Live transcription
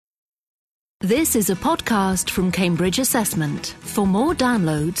This is a podcast from Cambridge Assessment. For more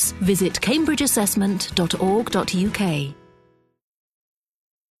downloads, visit cambridgeassessment.org.uk.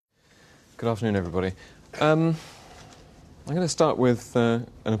 Good afternoon, everybody. I'm going to start with an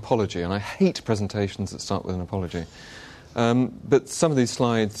apology, and I hate presentations that start with an apology. But some of these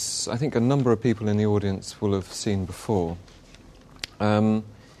slides, I think a number of people in the audience will have seen before. But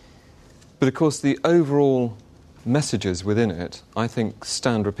of course, the overall messages within it, I think,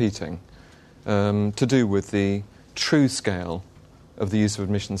 stand repeating. To do with the true scale of the use of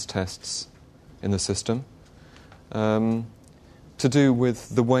admissions tests in the system, to do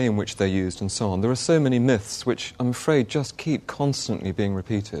with the way in which they're used and so on. There are so many myths which I'm afraid just keep constantly being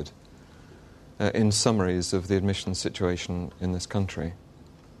repeated in summaries of the admissions situation in this country.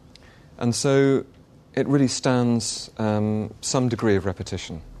 And so it really stands some degree of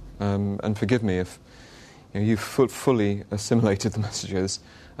repetition. And forgive me if you've fully assimilated the messages.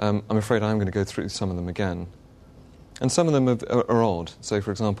 I'm afraid I'm going to go through some of them again. And some of them are odd. So,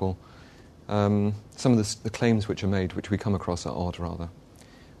 for example, some of the claims which are made, which we come across, are odd, rather.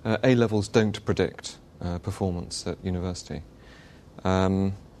 A-levels don't predict performance at university.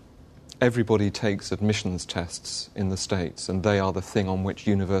 Everybody takes admissions tests in the States, and they are the thing on which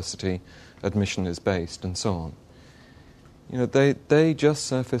university admission is based, and so on. They just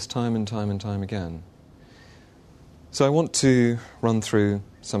surface time and time and time again. So I want to run through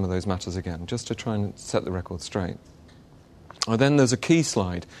some of those matters again, just to try and set the record straight. Then there's a key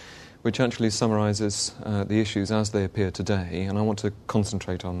slide, which actually summarises the issues as they appear today, and I want to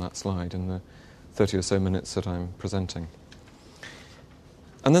concentrate on that slide in the 30 or so minutes that I'm presenting.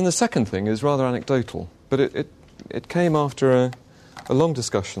 And then the second thing is rather anecdotal, but it came after a long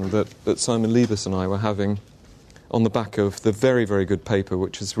discussion that Simon Levis and I were having on the back of the very, very good paper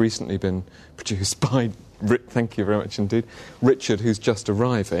which has recently been produced by thank you very much indeed, Richard, who's just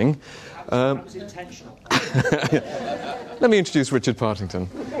arriving. That was intentional. Let me introduce Richard Partington.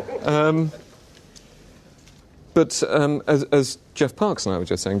 But as Jeff Parks and I were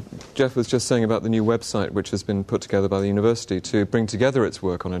just saying, Jeff was just saying about the new website which has been put together by the university to bring together its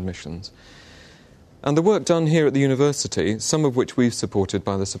work on admissions. And the work done here at the university, some of which we've supported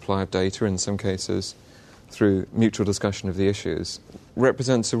by the supply of data, in some cases through mutual discussion of the issues,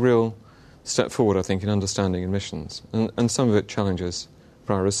 represents a real step forward, I think, in understanding admissions, and some of it challenges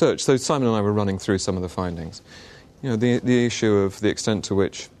prior research. So Simon and I were running through some of the findings. The issue of the extent to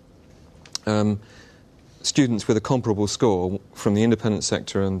which students with a comparable score from the independent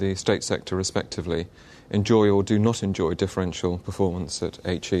sector and the state sector, respectively, enjoy or do not enjoy differential performance at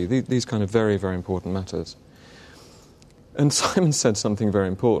HE. These kind of very, very important matters. And Simon said something very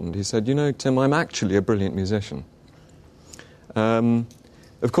important. He said, Tim, I'm actually a brilliant musician.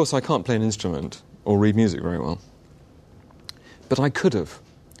 Of course, I can't play an instrument or read music very well. But I could have,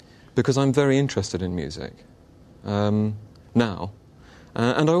 because I'm very interested in music now,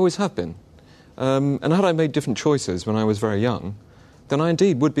 and I always have been. And had I made different choices when I was very young, then I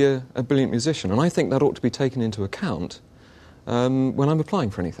indeed would be a brilliant musician. And I think that ought to be taken into account when I'm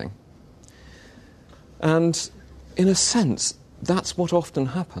applying for anything. And in a sense, that's what often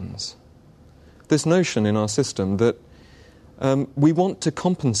happens. This notion in our system that we want to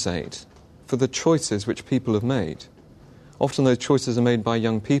compensate for the choices which people have made. Often those choices are made by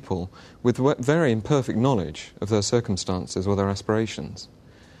young people with very imperfect knowledge of their circumstances or their aspirations.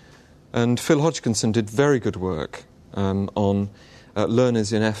 And Phil Hodgkinson did very good work on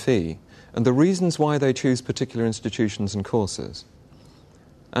learners in FE and the reasons why they choose particular institutions and courses.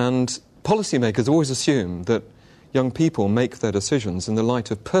 And policymakers always assume that young people make their decisions in the light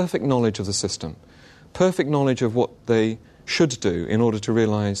of perfect knowledge of the system, perfect knowledge of what they should do in order to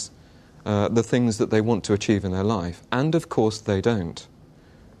realise the things that they want to achieve in their life. And, of course, they don't.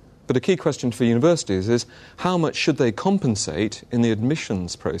 But a key question for universities is how much should they compensate in the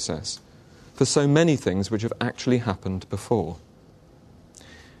admissions process for so many things which have actually happened before?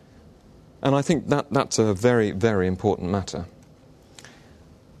 And I think that's a very, very important matter.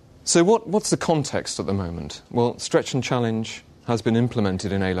 So what's the context at the moment? Well, Stretch and Challenge has been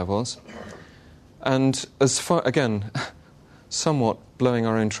implemented in A-levels. And as far, again, somewhat blowing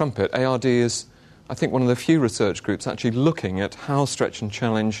our own trumpet, ARD is, I think, one of the few research groups actually looking at how Stretch and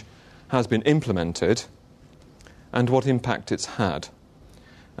Challenge has been implemented and what impact it's had.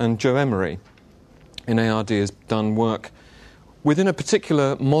 And Joe Emery in ARD has done work within a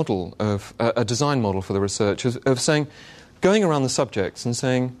particular model of a design model for the research of saying, going around the subjects and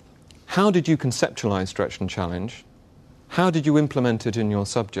saying, how did you conceptualize Stretch and Challenge? How did you implement it in your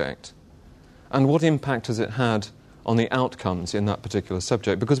subject? And what impact has it had on the outcomes in that particular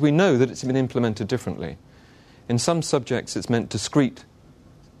subject? Because we know that it's been implemented differently. In some subjects, it's meant discrete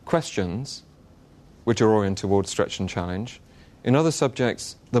questions which are oriented towards stretch and challenge. In other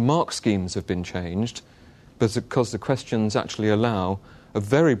subjects, the mark schemes have been changed because the questions actually allow a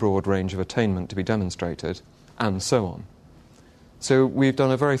very broad range of attainment to be demonstrated, and so on. So we've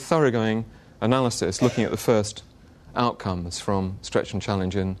done a very thoroughgoing analysis looking at the first outcomes from stretch and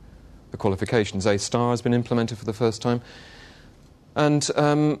challenge in the qualifications. A star has been implemented for the first time. And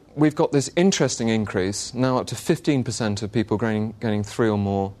we've got this interesting increase, now up to 15% of people gaining 3 or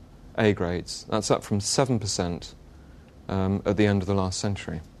more A grades. That's up from 7% at the end of the last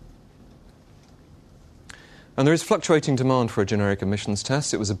century. And there is fluctuating demand for a generic admissions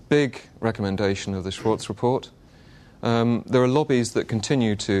test. It was a big recommendation of the Schwartz report. There are lobbies that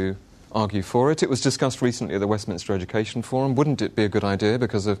continue to argue for it. It was discussed recently at the Westminster Education Forum. Wouldn't it be a good idea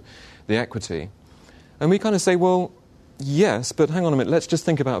because of the equity? And we kind of say, well, yes, but hang on a minute, let's just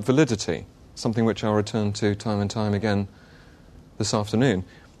think about validity, something which I'll return to time and time again this afternoon.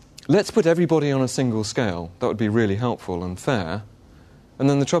 Let's put everybody on a single scale. That would be really helpful and fair. And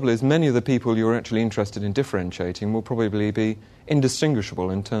then the trouble is, many of the people you're actually interested in differentiating will probably be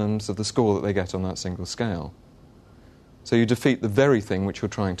indistinguishable in terms of the score that they get on that single scale. So you defeat the very thing which you're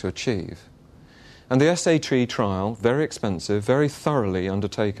trying to achieve. And the SAT trial, very expensive, very thoroughly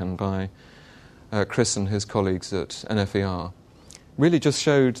undertaken by Chris and his colleagues at NFER, really just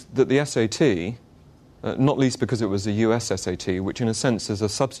showed that the SAT, not least because it was a US SAT, which in a sense is a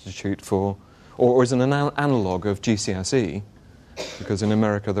substitute for, or is an analogue of GCSE, because in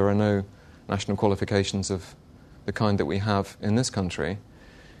America there are no national qualifications of the kind that we have in this country.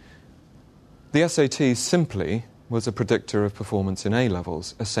 The SAT simply was a predictor of performance in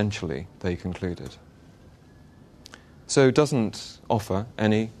A-levels, essentially, they concluded. So it doesn't offer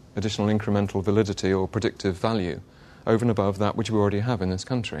any additional incremental validity or predictive value over and above that which we already have in this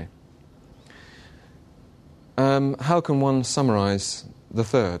country. How can one summarise the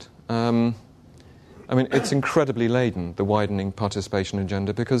third? I mean, it's incredibly laden, the widening participation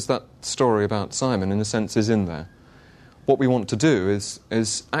agenda, because that story about Simon, in a sense, is in there. What we want to do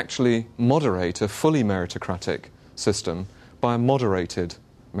is actually moderate a fully meritocratic system by a moderated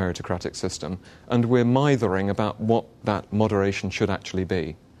meritocratic system, and we're mithering about what that moderation should actually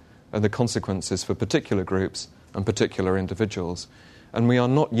be and the consequences for particular groups and particular individuals. And we are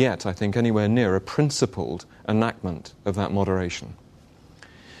not yet, I think, anywhere near a principled enactment of that moderation.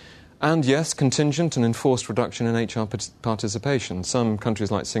 And yes, contingent and enforced reduction in HR participation. Some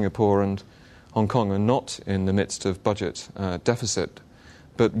countries like Singapore and Hong Kong are not in the midst of budget deficit,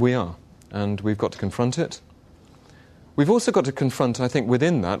 but we are, and we've got to confront it. We've also got to confront, I think,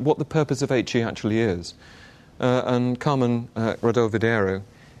 within that, what the purpose of HE actually is. And Carmen Rodel-Vidiero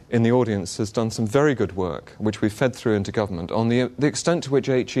in the audience has done some very good work, which we've fed through into government, on the extent to which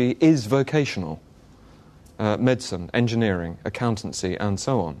HE is vocational. Medicine, engineering, accountancy, and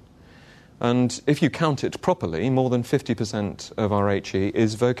so on. And if you count it properly, more than 50% of our HE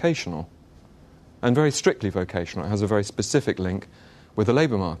is vocational, and very strictly vocational. It has a very specific link with the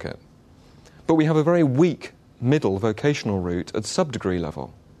labour market. But we have a very weak middle vocational route at sub-degree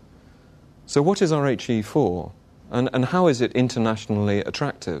level. So what is our HE for? And how is it internationally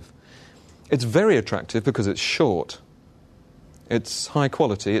attractive? It's very attractive because it's short. It's high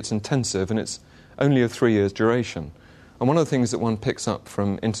quality, it's intensive, and it's only of 3 years' duration. And one of the things that one picks up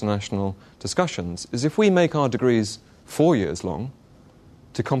from international discussions is if we make our degrees 4 years long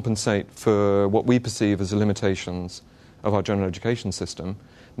to compensate for what we perceive as the limitations of our general education system,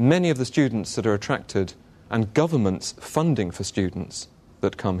 many of the students that are attracted and governments funding for students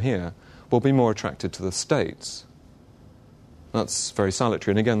that come here will be more attracted to the States. That's very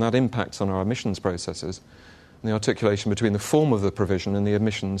salutary. And again, that impacts on our admissions processes and the articulation between the form of the provision and the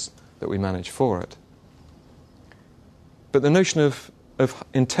admissions that we manage for it. But the notion of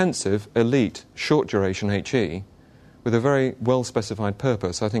intensive, elite, short-duration HE with a very well-specified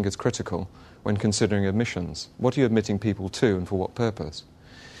purpose, I think, is critical when considering admissions. What are you admitting people to and for what purpose?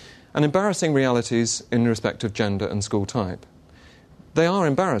 And embarrassing realities in respect of gender and school type. They are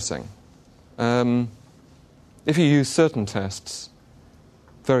embarrassing. If you use certain tests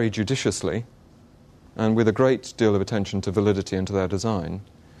very judiciously and with a great deal of attention to validity and to their design,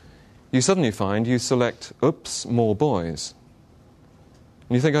 you suddenly find you select, more boys.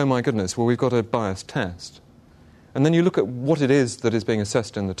 And you think, oh my goodness, well, we've got a biased test. And then you look at what it is that is being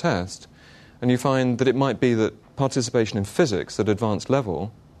assessed in the test, and you find that it might be that participation in physics at advanced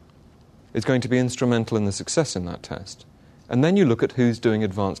level is going to be instrumental in the success in that test. And then you look at who's doing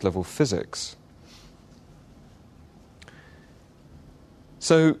advanced level physics.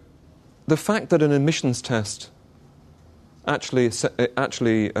 So the fact that an admissions test actually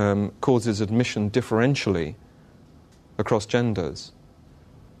causes admission differentially across genders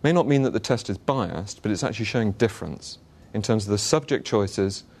may not mean that the test is biased, but it's actually showing difference in terms of the subject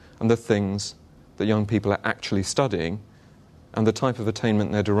choices and the things that young people are actually studying and the type of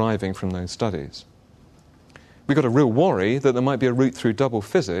attainment they're deriving from those studies. We've got a real worry that there might be a route through double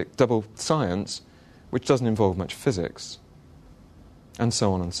science, which doesn't involve much physics, and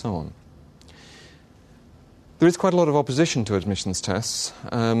so on and so on. There is quite a lot of opposition to admissions tests,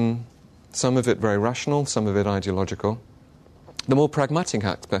 some of it very rational, some of it ideological. The more pragmatic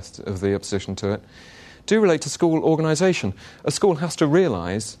aspects of the opposition to it do relate to school organisation. A school has to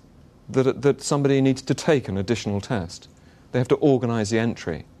realise that somebody needs to take an additional test. They have to organise the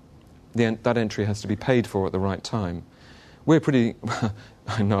entry. That entry has to be paid for at the right time. We're pretty...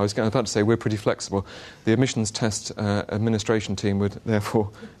 I know, I was about to say we're pretty flexible. The admissions test administration team would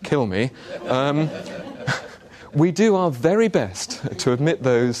therefore kill me. We do our very best to admit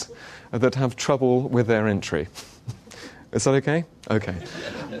those that have trouble with their entry. Is that okay? Okay.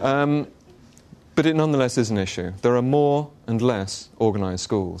 But it nonetheless is an issue. There are more and less organised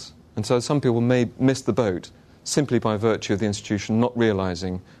schools. And so some people may miss the boat simply by virtue of the institution not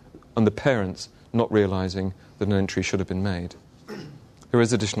realising, and the parents not realising, that an entry should have been made. There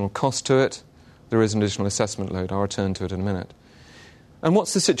is additional cost to it. There is an additional assessment load. I'll return to it in a minute. And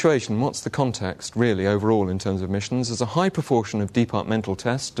what's the situation? What's the context, really, overall, in terms of admissions? There's a high proportion of departmental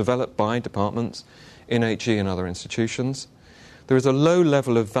tests developed by departments in HE and other institutions. There is a low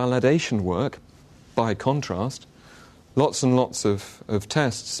level of validation work, by contrast. Lots and lots of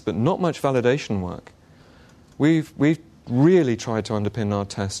tests, but not much validation work. We've really tried to underpin our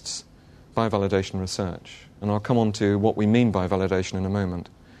tests by validation research. And I'll come on to what we mean by validation in a moment.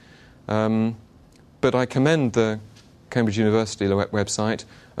 But I commend the Cambridge University website,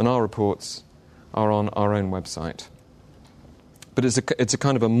 and our reports are on our own website. But it's a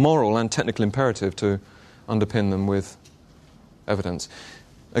kind of a moral and technical imperative to underpin them with evidence.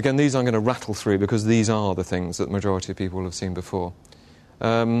 Again, these I'm going to rattle through because these are the things that the majority of people will have seen before.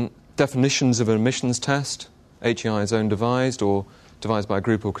 Definitions of an admissions test. HEI is own devised or devised by a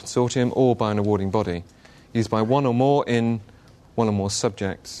group or consortium or by an awarding body. Used by one or more in one or more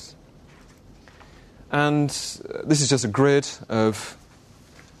subjects. And this is just a grid of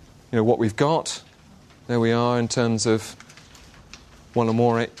what we've got. There we are in terms of one or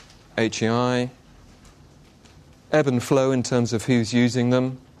more HEI. Ebb and flow in terms of who's using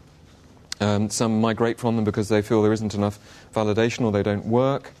them. Some migrate from them because they feel there isn't enough validation or they don't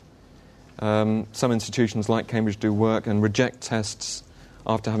work. Some institutions like Cambridge do work and reject tests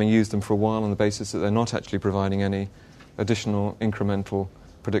after having used them for a while on the basis that they're not actually providing any additional incremental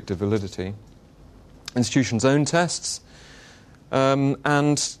predictive validity. Institutions' own tests.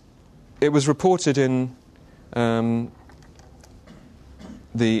 And it was reported in the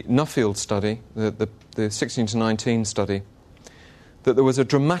Nuffield study, the 16 to 19 study, that there was a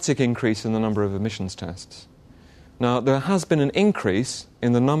dramatic increase in the number of admissions tests. Now, there has been an increase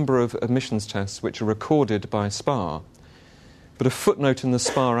in the number of admissions tests which are recorded by SPAR, but a footnote in the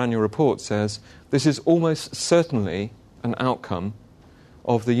SPAR annual report says this is almost certainly an outcome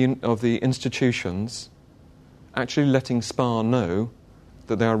of the institutions actually letting SPAR know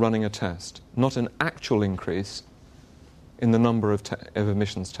that they are running a test, not an actual increase in the number of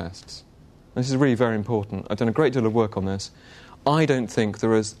admissions tests. This is really very important. I've done a great deal of work on this. I don't think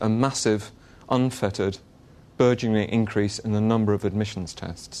there is a massive, unfettered, burgeoning increase in the number of admissions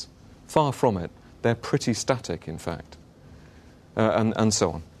tests. Far from it. They're pretty static, in fact. And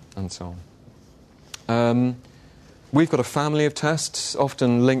so on, and so on. We've got a family of tests,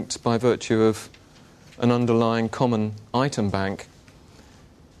 often linked by virtue of an underlying common item bank.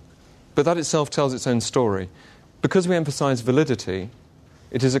 But that itself tells its own story. Because we emphasise validity,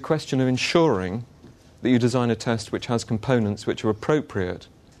 it is a question of ensuring that you design a test which has components which are appropriate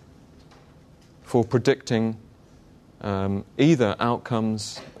for predicting either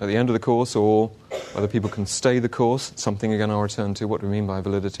outcomes at the end of the course or whether people can stay the course, something again I'll return to, what do we mean by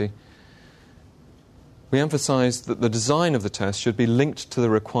validity. We emphasise that the design of the test should be linked to the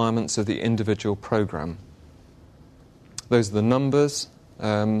requirements of the individual programme. Those are the numbers.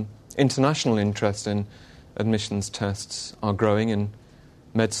 International interest in admissions tests are growing in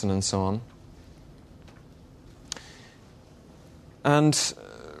medicine and so on. And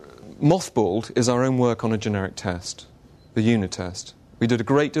mothballed is our own work on a generic test, the unit test. We did a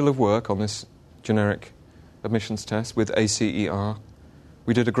great deal of work on this generic admissions test with ACER.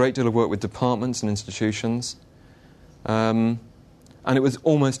 We did a great deal of work with departments and institutions. And it was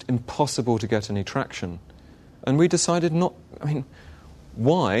almost impossible to get any traction. And we decided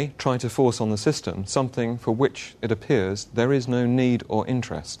why try to force on the system something for which it appears there is no need or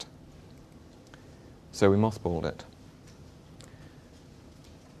interest? So we mothballed it.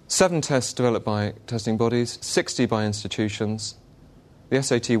 7 tests developed by testing bodies, 60 by institutions. The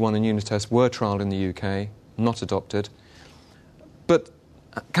SAT1 and Unitest were trialled in the UK, not adopted. But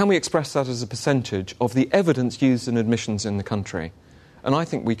can we express that as a percentage of the evidence used in admissions in the country? And I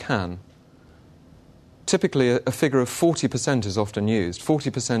think we can. Typically, a figure of 40% is often used.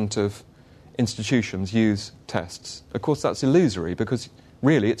 40% of institutions use tests. Of course, that's illusory because,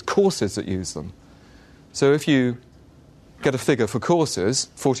 really, it's courses that use them. So if you get a figure for courses,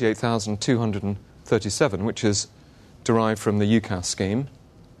 48,237, which is derived from the UCAS scheme,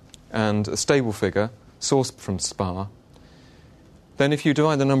 and a stable figure sourced from SPA, then if you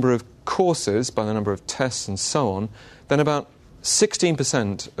divide the number of courses by the number of tests and so on, then about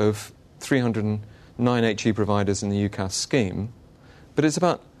 16% of 309 HE providers in the UCAS scheme, but it's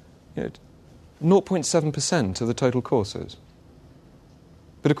about 0.7% of the total courses.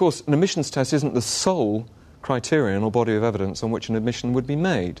 But of course, an admissions test isn't the sole criterion or body of evidence on which an admission would be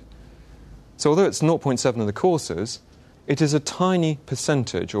made. So although it's 0.7 of the courses, it is a tiny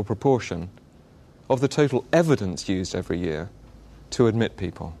percentage or proportion of the total evidence used every year to admit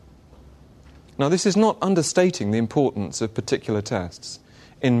people. Now, this is not understating the importance of particular tests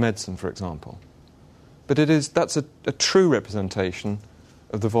in medicine, for example. But that's a true representation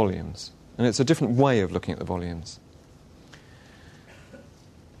of the volumes. And it's a different way of looking at the volumes.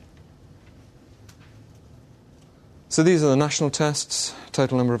 So these are the national tests,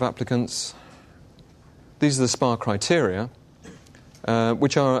 total number of applicants. These are the SPA criteria,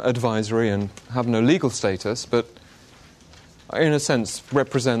 which are advisory and have no legal status, but in a sense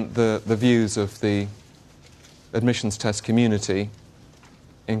represent the views of the admissions test community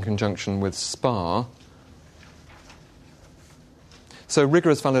in conjunction with SPA. So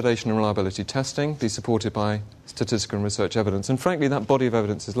rigorous validation and reliability testing, be supported by statistical and research evidence. And frankly, that body of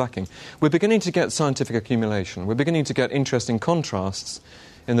evidence is lacking. We're beginning to get scientific accumulation. We're beginning to get interesting contrasts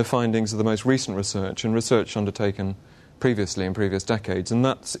in the findings of the most recent research and research undertaken previously in previous decades. And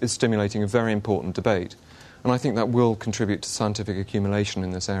that is stimulating a very important debate. And I think that will contribute to scientific accumulation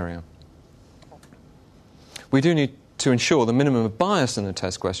in this area. We do need to ensure the minimum of bias in the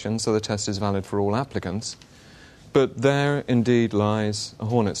test questions so the test is valid for all applicants. But there indeed lies a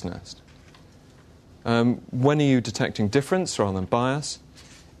hornet's nest. When are you detecting difference rather than bias?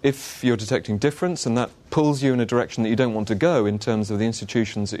 If you're detecting difference and that pulls you in a direction that you don't want to go in terms of the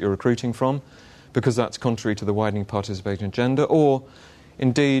institutions that you're recruiting from, because that's contrary to the widening participation agenda, or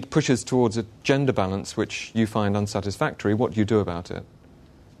indeed pushes towards a gender balance which you find unsatisfactory, what do you do about it?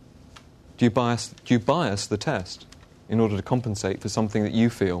 Do you bias the test in order to compensate for something that you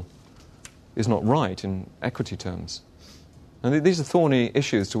feel is not right in equity terms? And these are thorny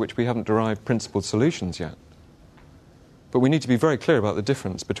issues to which we haven't derived principled solutions yet. But we need to be very clear about the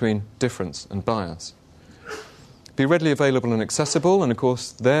difference between difference and bias. Be readily available and accessible, and of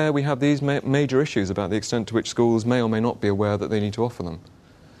course there we have these major issues about the extent to which schools may or may not be aware that they need to offer them.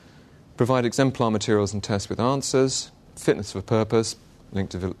 Provide exemplar materials and tests with answers, fitness for purpose,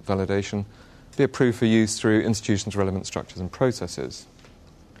 linked to validation, be approved for use through institutions' relevant structures and processes.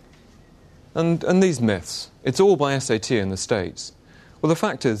 And these myths, it's all by SAT in the States. Well, the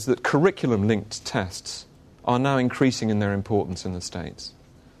fact is that curriculum-linked tests are now increasing in their importance in the States.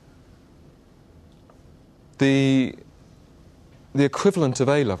 The equivalent of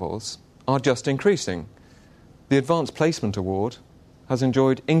A-levels are just increasing. The Advanced Placement Award has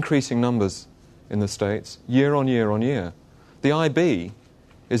enjoyed increasing numbers in the States year on year on year. The IB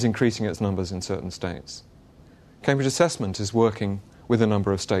is increasing its numbers in certain states. Cambridge Assessment is working with a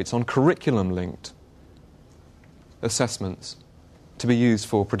number of states on curriculum-linked assessments to be used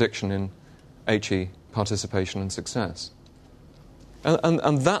for prediction in HE participation and success.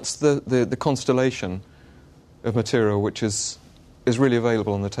 And that's the constellation of material which is really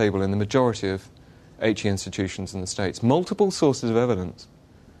available on the table in the majority of HE institutions in the States. Multiple sources of evidence,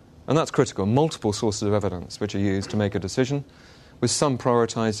 and that's critical, multiple sources of evidence which are used to make a decision, with some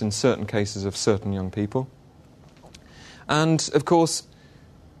prioritised in certain cases of certain young people. And, of course,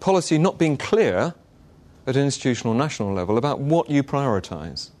 policy not being clear at an institutional national level about what you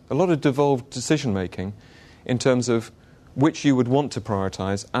prioritise. A lot of devolved decision-making in terms of which you would want to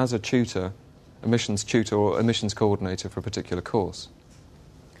prioritise as a tutor, admissions tutor or admissions coordinator for a particular course.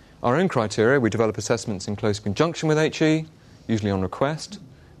 Our own criteria, we develop assessments in close conjunction with HE, usually on request,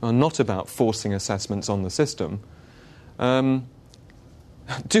 are not about forcing assessments on the system. I run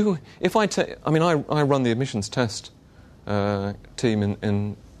the admissions test team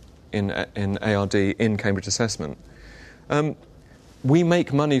in ARD in Cambridge Assessment. We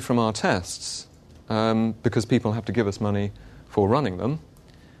make money from our tests because people have to give us money for running them.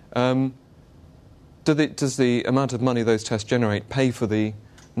 Does the amount of money those tests generate pay for the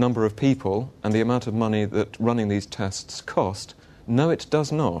number of people and the amount of money that running these tests cost? No, it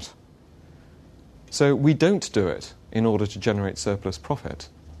does not. So we don't do it in order to generate surplus profit.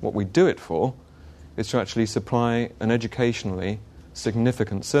 What we do it for is to actually supply an educationally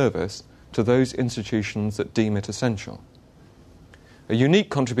significant service to those institutions that deem it essential. A unique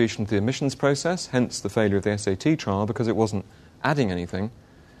contribution to the admissions process, hence the failure of the SAT trial, because it wasn't adding anything,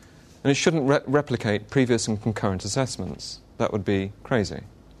 and it shouldn't replicate previous and concurrent assessments. That would be crazy,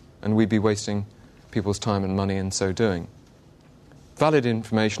 and we'd be wasting people's time and money in so doing. Valid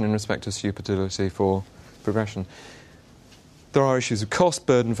information in respect of suitability for progression. There are issues of cost,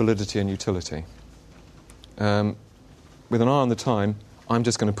 burden, validity and utility. With an eye on the time, I'm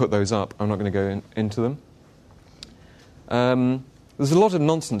just going to put those up. I'm not going to go into them. There's a lot of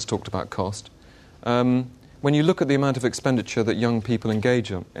nonsense talked about cost. When you look at the amount of expenditure that young people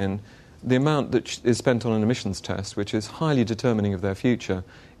engage in, the amount that is spent on an admissions test, which is highly determining of their future,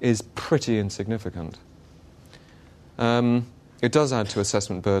 is pretty insignificant. It does add to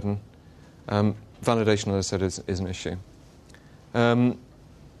assessment burden. Validation, as I said, is an issue.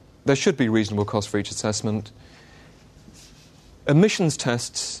 There should be reasonable cost for each assessment. Admissions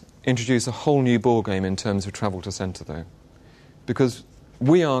tests introduce a whole new ballgame in terms of travel to centre, though, because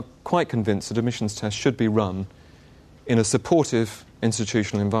we are quite convinced that admissions tests should be run in a supportive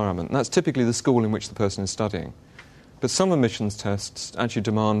institutional environment. And that's typically the school in which the person is studying. But some admissions tests actually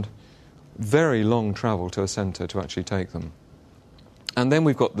demand very long travel to a centre to actually take them. And then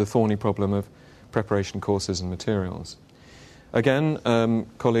we've got the thorny problem of preparation courses and materials. Again,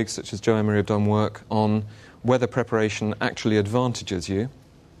 colleagues such as Joe Emery have done work on whether preparation actually advantages you,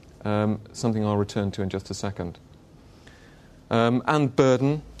 something I'll return to in just a second. And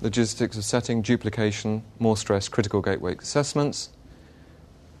burden, logistics of setting, duplication, more stress, critical gateway assessments.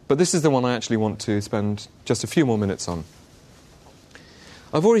 But this is the one I actually want to spend just a few more minutes on.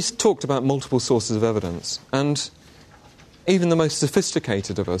 I've already talked about multiple sources of evidence, and even the most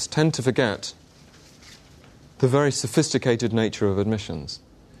sophisticated of us tend to forget the very sophisticated nature of admissions.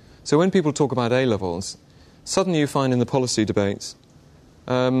 So when people talk about A-levels, suddenly you find in the policy debates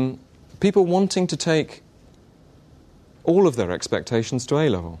people wanting to take all of their expectations to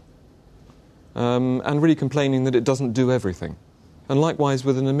A-level and really complaining that it doesn't do everything. And likewise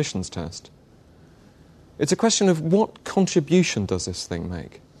with an admissions test. It's a question of what contribution does this thing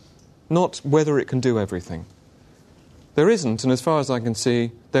make, not whether it can do everything. There isn't, and as far as I can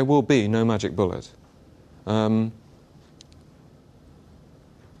see, there will be no magic bullet.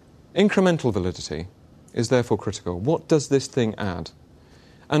 Incremental validity is therefore critical. What does this thing add?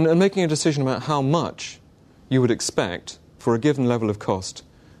 And making a decision about how much you would expect for a given level of cost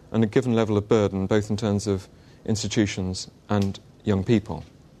and a given level of burden, both in terms of institutions and young people.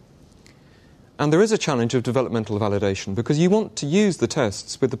 And there is a challenge of developmental validation, because you want to use the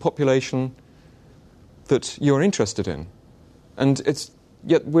tests with the population that you're interested in. And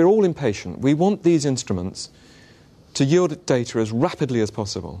yet we're all impatient. We want these instruments to yield data as rapidly as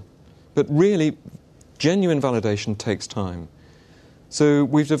possible. But really, genuine validation takes time. So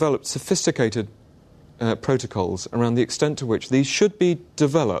we've developed sophisticated protocols around the extent to which these should be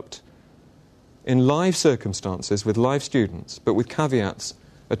developed in live circumstances with live students, but with caveats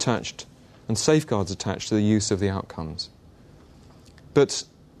attached and safeguards attached to the use of the outcomes. But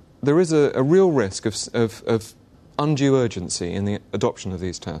there is a real risk of undue urgency in the adoption of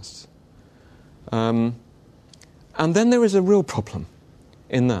these tests. And then there is a real problem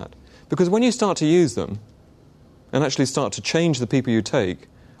in that. Because when you start to use them and actually start to change the people you take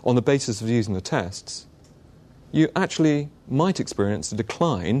on the basis of using the tests, you actually might experience a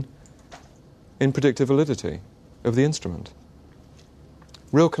decline in predictive validity of the instrument.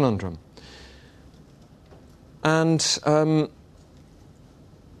 Real conundrum. And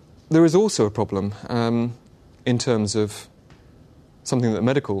there is also a problem in terms of something that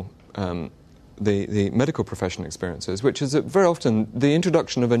the medical profession experiences, which is that very often the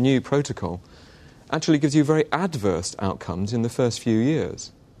introduction of a new protocol actually gives you very adverse outcomes in the first few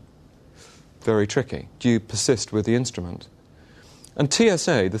years. Very tricky. Do you persist with the instrument? And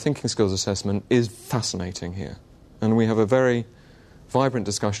TSA, the Thinking Skills Assessment, is fascinating here. And we have a very vibrant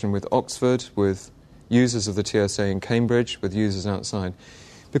discussion with Oxford, with users of the TSA in Cambridge, with users outside.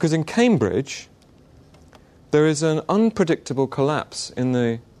 Because in Cambridge, there is an unpredictable collapse in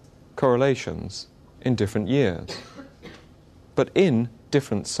the correlations in different years, but in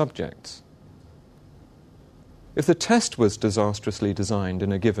different subjects. If the test was disastrously designed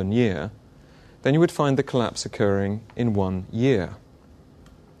in a given year, then you would find the collapse occurring in 1 year.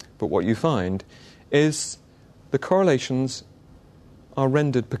 But what you find is the correlations are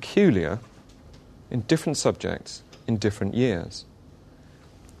rendered peculiar in different subjects in different years.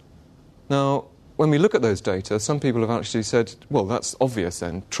 Now, when we look at those data, some people have actually said, well, that's obvious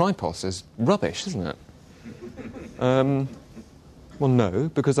then. Tripos is rubbish, isn't it? Well, no,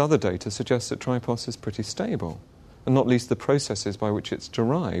 because other data suggests that Tripos is pretty stable, and not least the processes by which it's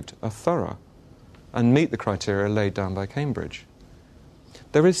derived are thorough and meet the criteria laid down by Cambridge.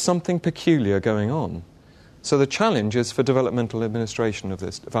 There is something peculiar going on. So the challenge is for developmental administration of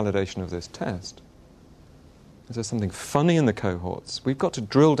this, validation of this test. Is there something funny in the cohorts? We've got to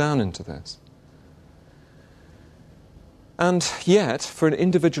drill down into this. And yet, for an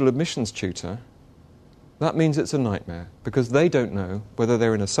individual admissions tutor, that means it's a nightmare, because they don't know whether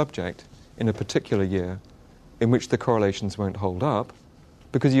they're in a subject in a particular year in which the correlations won't hold up,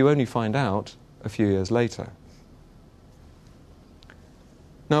 because you only find out a few years later.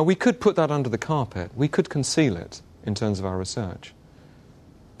 Now, we could put that under the carpet. We could conceal it in terms of our research.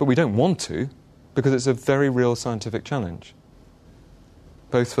 But we don't want to, because it's a very real scientific challenge,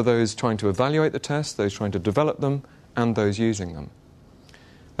 both for those trying to evaluate the tests, those trying to develop them, and those using them.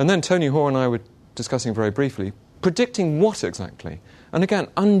 And then Tony Hoare and I were discussing very briefly, predicting what exactly? And again,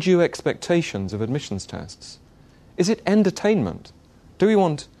 undue expectations of admissions tests. Is it entertainment? Do we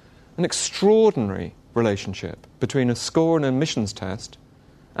want an extraordinary relationship between a score and an admissions test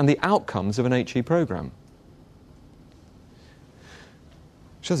and the outcomes of an HE programme?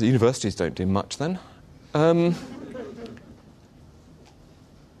 Shows that universities don't do much then.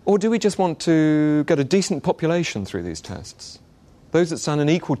 Or do we just want to get a decent population through these tests? Those that stand an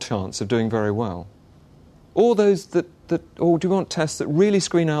equal chance of doing very well? Or those or do we want tests that really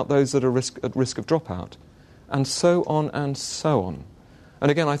screen out those that are at risk of dropout? And so on and so on.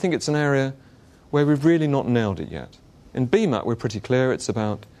 And again, I think it's an area where we've really not nailed it yet. In BMAT, we're pretty clear. It's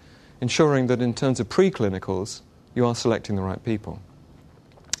about ensuring that in terms of preclinicals, you are selecting the right people.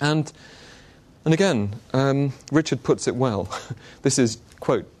 And again, Richard puts it well. This is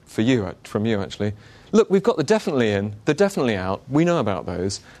quote from you, actually. Look, we've got the definitely in, the definitely out. We know about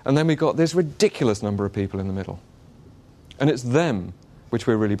those. And then we've got this ridiculous number of people in the middle. And it's them which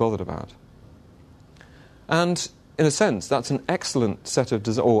we're really bothered about. And in a sense, that's an excellent set of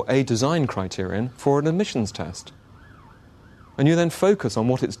a design criterion for an admissions test. And you then focus on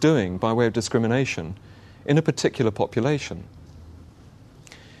what it's doing by way of discrimination in a particular population.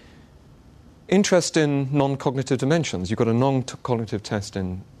 Interest in non-cognitive dimensions. You've got a non-cognitive test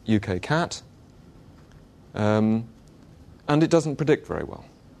in UK CAT, and it doesn't predict very well.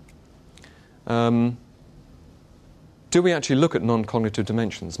 Do we actually look at non-cognitive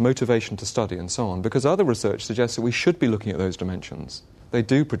dimensions, motivation to study and so on? Because other research suggests that we should be looking at those dimensions. They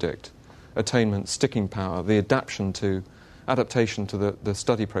do predict attainment, sticking power, the adaptation to the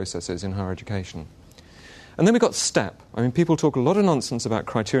study processes in higher education. And then we've got STEP. I mean, people talk a lot of nonsense about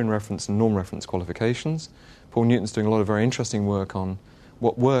criterion reference and norm reference qualifications. Paul Newton's doing a lot of very interesting work on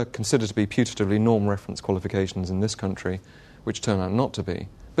what were considered to be putatively norm reference qualifications in this country, which turn out not to be.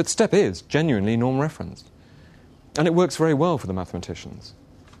 But STEP is genuinely norm referenced. And it works very well for the mathematicians.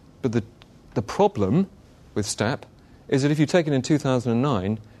 But the problem with STEP is that if you take it in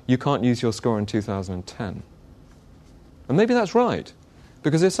 2009, you can't use your score in 2010. And maybe that's right,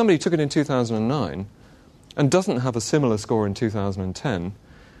 because if somebody took it in 2009 and doesn't have a similar score in 2010,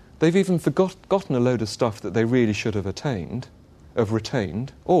 they've even forgotten a load of stuff that they really should have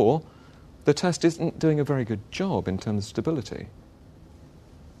retained, or the test isn't doing a very good job in terms of stability.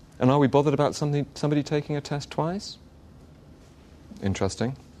 And are we bothered about somebody taking a test twice?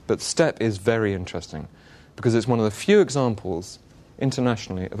 Interesting. But STEP is very interesting, because it's one of the few examples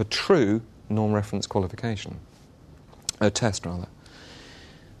internationally of a true norm-reference qualification. A test, rather.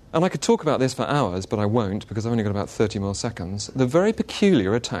 And I could talk about this for hours, but I won't, because I've only got about 30 more seconds. The very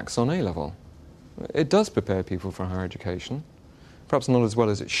peculiar attacks on A-level. It does prepare people for higher education. Perhaps not as well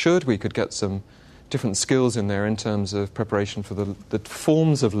as it should. We could get some different skills in there in terms of preparation for the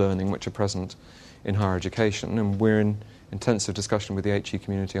forms of learning which are present in higher education, and we're in intensive discussion with the HE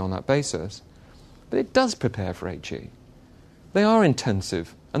community on that basis. But it does prepare for HE. They are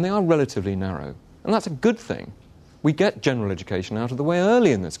intensive, and they are relatively narrow, and that's a good thing. We get general education out of the way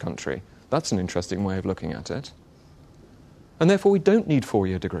early in this country. That's an interesting way of looking at it. And therefore we don't need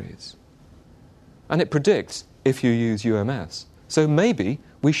 4-year degrees. And it predicts if you use UMS. So maybe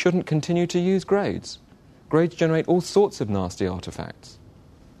we shouldn't continue to use grades. Grades generate all sorts of nasty artefacts.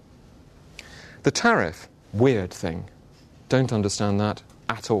 The tariff, weird thing. Don't understand that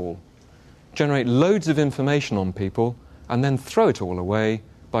at all. Generate loads of information on people and then throw it all away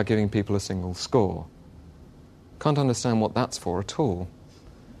by giving people a single score. Can't understand what that's for at all.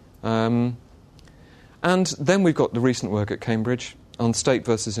 And then we've got the recent work at Cambridge on state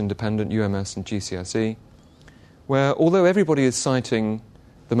versus independent, UMS and GCSE, where although everybody is citing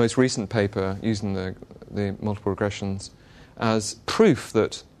the most recent paper using the multiple regressions as proof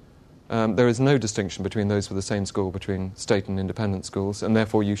that there is no distinction between those with the same score between state and independent schools, and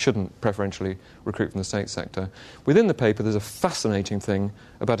therefore you shouldn't preferentially recruit from the state sector. Within the paper, there's a fascinating thing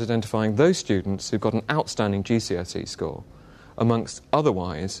about identifying those students who've got an outstanding GCSE score amongst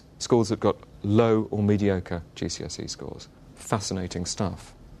otherwise schools that got low or mediocre GCSE scores. Fascinating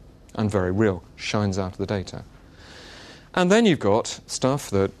stuff, and very real, shines out of the data. And then you've got stuff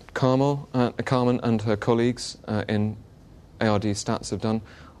that Carmen and her colleagues in ARD Stats have done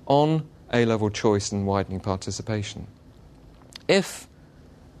on A-level choice and widening participation. If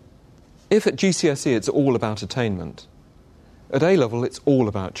at GCSE it's all about attainment, at A-level it's all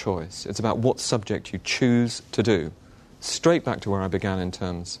about choice. It's about what subject you choose to do. Straight back to where I began in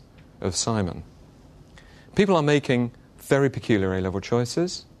terms of Simon. People are making very peculiar A-level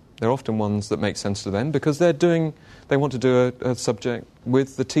choices. They're often ones that make sense to them because they want to do a subject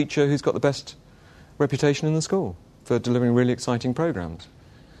with the teacher who's got the best reputation in the school for delivering really exciting programs.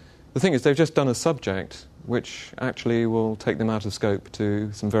 The thing is, they've just done a subject which actually will take them out of scope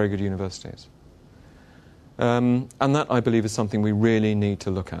to some very good universities. And that, I believe, is something we really need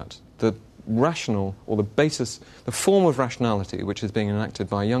to look at. The rational, or the basis, the form of rationality which is being enacted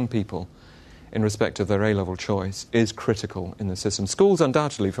by young people in respect of their A-level choice is critical in the system. Schools,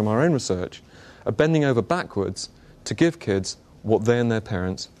 undoubtedly, from our own research, are bending over backwards to give kids what they and their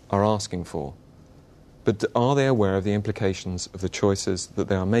parents are asking for. But are they aware of the implications of the choices that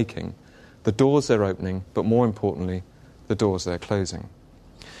they are making, the doors they're opening, but more importantly, the doors they're closing?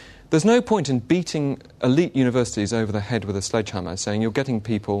 There's no point in beating elite universities over the head with a sledgehammer, saying you're getting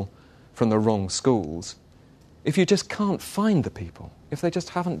people from the wrong schools, if you just can't find the people, if they just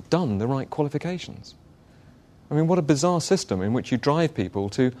haven't done the right qualifications. I mean, what a bizarre system in which you drive people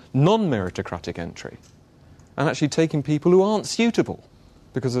to non-meritocratic entry and actually taking people who aren't suitable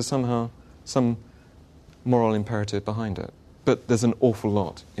because there's somehow some moral imperative behind it. But there's an awful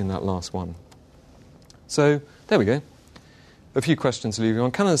lot in that last one. So, there we go. A few questions to leave you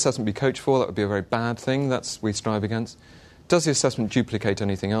on. Can an assessment be coached for? That would be a very bad thing. That's we strive against. Does the assessment duplicate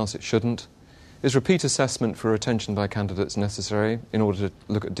anything else? It shouldn't. Is repeat assessment for retention by candidates necessary in order to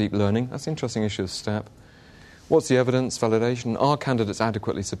look at deep learning? That's an interesting issue of STEP. What's the evidence, validation? Are candidates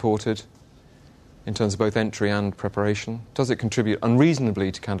adequately supported in terms of both entry and preparation? Does it contribute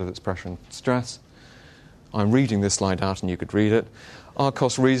unreasonably to candidates' pressure and stress? I'm reading this slide out and you could read it. Are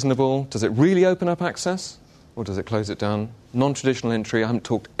costs reasonable? Does it really open up access? Or does it close it down? Non-traditional entry, I haven't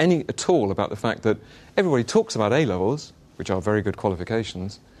talked at all about the fact that everybody talks about A-levels, which are very good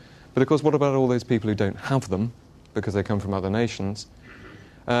qualifications, but of course, what about all those people who don't have them because they come from other nations?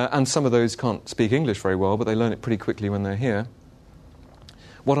 And some of those can't speak English very well, but they learn it pretty quickly when they're here.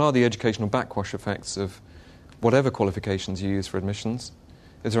 What are the educational backwash effects of whatever qualifications you use for admissions?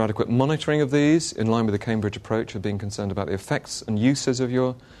 Is there adequate monitoring of these in line with the Cambridge approach of being concerned about the effects and uses of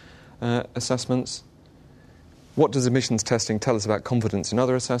your assessments? What does admissions testing tell us about confidence in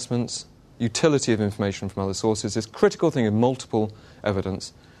other assessments? Utility of information from other sources. This critical thing of multiple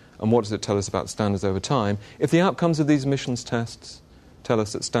evidence. And what does it tell us about standards over time? If the outcomes of these admissions tests tell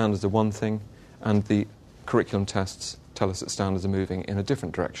us that standards are one thing and the curriculum tests tell us that standards are moving in a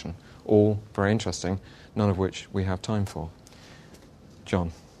different direction, all very interesting, none of which we have time for.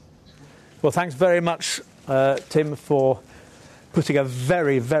 John. Well, thanks very much, Tim, for putting a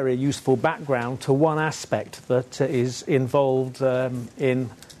very, very useful background to one aspect that is involved in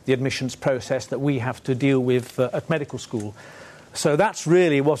the admissions process that we have to deal with at medical school. So that's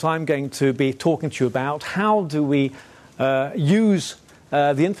really what I'm going to be talking to you about. How do we use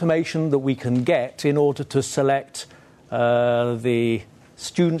the information that we can get in order to select the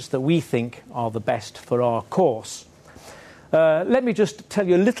students that we think are the best for our course? Let me just tell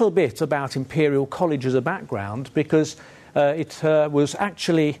you a little bit about Imperial College as a background, because it was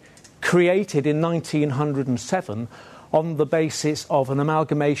actually created in 1907 on the basis of an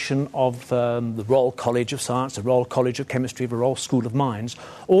amalgamation of the Royal College of Science, the Royal College of Chemistry, the Royal School of Mines,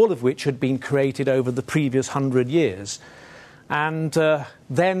 all of which had been created over the previous 100 years. And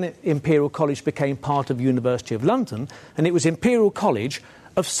then Imperial College became part of University of London, and it was Imperial College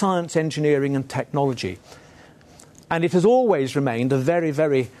of Science, Engineering and Technology. And it has always remained a very,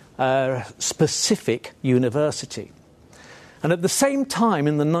 very specific university. And at the same time,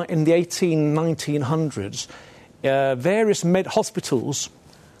 in the 1900s, various hospitals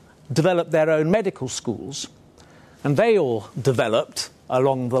developed their own medical schools, and they all developed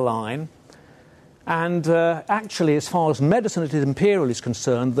along the line. And actually, as far as medicine at Imperial is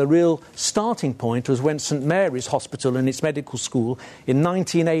concerned, the real starting point was when St Mary's Hospital and its medical school in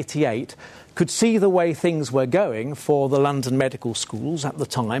 1988 could see the way things were going for the London medical schools at the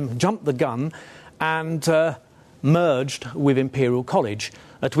time, jumped the gun and merged with Imperial College,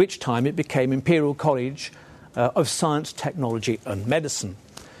 at which time it became Imperial College of Science, Technology and Medicine.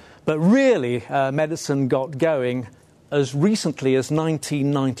 But really, medicine got going as recently as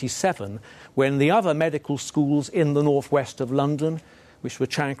 1997, when the other medical schools in the northwest of London, which were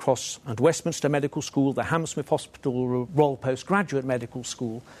Charing Cross and Westminster Medical School, the Hammersmith Hospital Royal Postgraduate Medical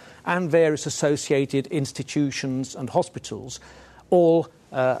School, and various associated institutions and hospitals, all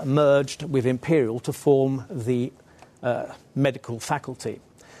merged with Imperial to form the medical faculty.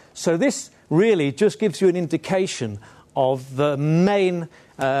 So this really just gives you an indication of the main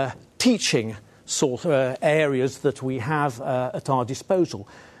teaching sort of areas that we have at our disposal.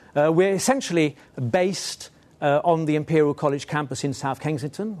 We're essentially based on the Imperial College campus in South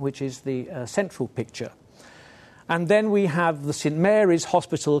Kensington, which is the central picture. And then we have the St Mary's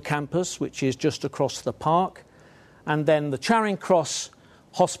Hospital campus, which is just across the park. And then the Charing Cross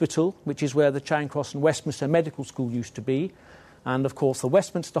Hospital, which is where the Charing Cross and Westminster Medical School used to be. And, of course, the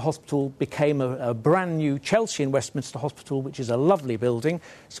Westminster Hospital became a brand new Chelsea and Westminster Hospital, which is a lovely building.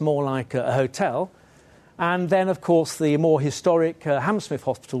 It's more like a hotel. And then, of course, the more historic Hammersmith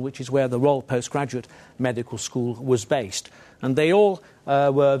Hospital, which is where the Royal Postgraduate Medical School was based. And they all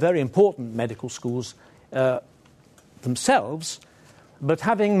were very important medical schools themselves. But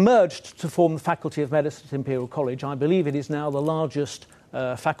having merged to form the Faculty of Medicine at Imperial College, I believe it is now the largest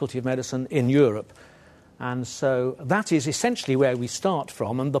Faculty of Medicine in Europe. And so that is essentially where we start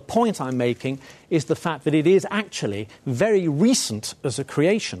from. And the point I'm making is the fact that it is actually very recent as a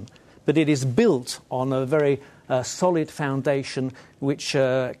creation, but it is built on a very solid foundation which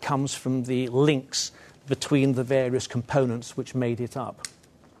comes from the links between the various components which made it up.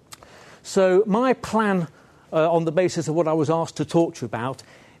 So my plan, on the basis of what I was asked to talk to you about,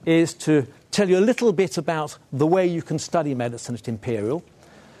 is to tell you a little bit about the way you can study medicine at Imperial.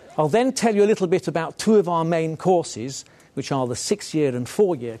 I'll then tell you a little bit about two of our main courses, which are the 6-year and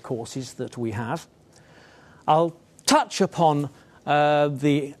 4-year courses that we have. I'll touch upon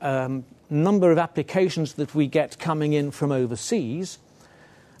the number of applications that we get coming in from overseas,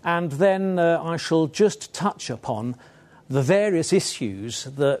 and then I shall just touch upon the various issues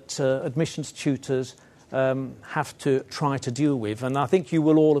that admissions tutors have to try to deal with. And I think you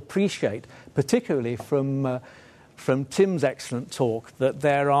will all appreciate, particularly from Tim's excellent talk, that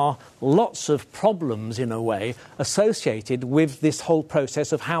there are lots of problems, in a way, associated with this whole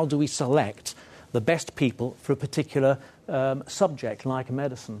process of how do we select the best people for a particular subject like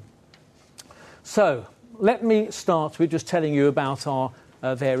medicine. So let me start with just telling you about our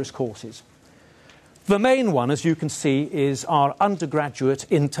various courses. The main one, as you can see, is our undergraduate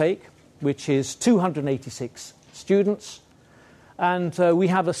intake, which is 286 students. And we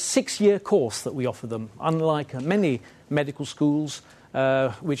have a 6-year course that we offer them, unlike many medical schools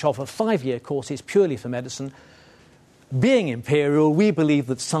which offer 5-year courses purely for medicine. Being Imperial, we believe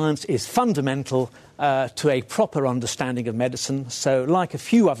that science is fundamental to a proper understanding of medicine. So, like a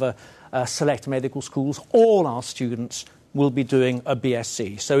few other select medical schools, all our students will be doing a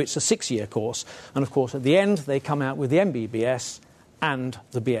BSc. So it's a 6-year course. And, of course, at the end, they come out with the MBBS and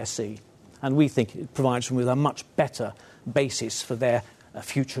the BSc. And we think it provides them with a much better basis for their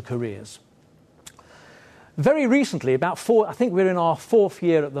future careers. Very recently, I think we're in our 4th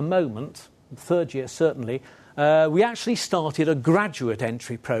year at the moment, 3rd year certainly, we actually started a graduate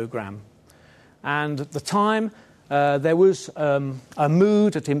entry programme. And at the time, there was a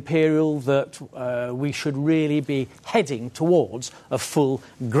mood at Imperial that we should really be heading towards a full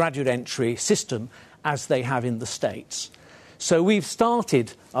graduate entry system as they have in the States. So we've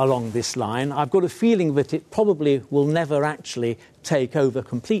started along this line. I've got a feeling that it probably will never actually take over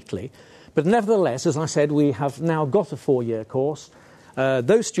completely. But nevertheless, as I said, we have now got a 4-year course.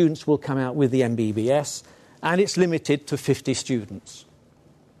 Those students will come out with the MBBS, and it's limited to 50 students.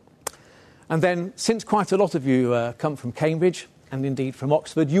 And then, since quite a lot of you come from Cambridge, and indeed from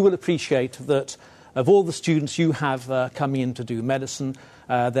Oxford, you will appreciate that of all the students you have coming in to do medicine,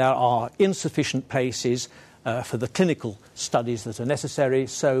 there are insufficient places for the clinical studies that are necessary.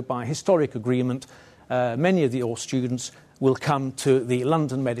 So by historic agreement, many of your students will come to the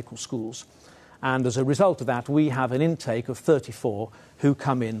London medical schools. And as a result of that, we have an intake of 34 who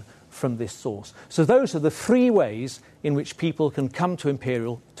come in from this source. So those are the 3 ways in which people can come to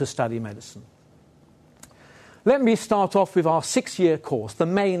Imperial to study medicine. Let me start off with our 6-year course, the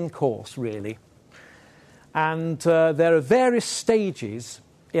main course, really. And there are various stages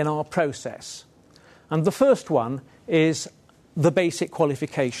in our process. And the first one is the basic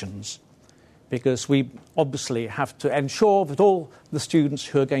qualifications, because we obviously have to ensure that all the students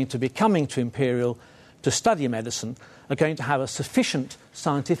who are going to be coming to Imperial to study medicine are going to have a sufficient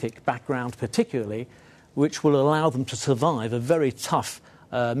scientific background, particularly, which will allow them to survive a very tough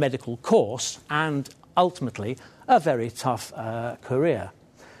medical course and ultimately a very tough career.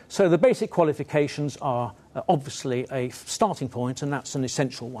 So the basic qualifications are obviously a starting point, and that's an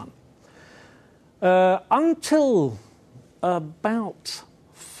essential one. Until about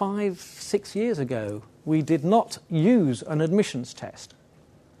 5-6 years ago, we did not use an admissions test.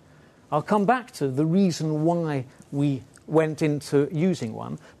 I'll come back to the reason why we went into using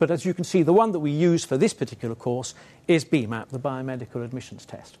one, but as you can see, the one that we use for this particular course is BMAT, the Biomedical Admissions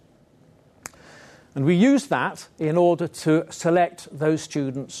Test. And we use that in order to select those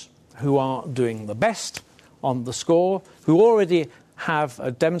students who are doing the best on the score, who already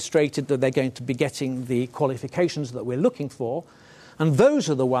have demonstrated that they're going to be getting the qualifications that we're looking for, and those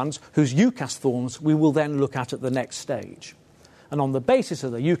are the ones whose UCAS forms we will then look at the next stage. And on the basis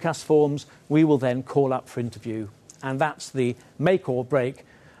of the UCAS forms, we will then call up for interview, and that's the make or break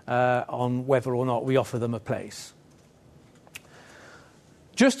on whether or not we offer them a place.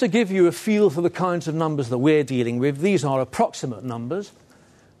 Just to give you a feel for the kinds of numbers that we're dealing with, these are approximate numbers,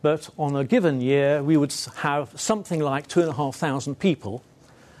 but on a given year we would have something like 2,500 people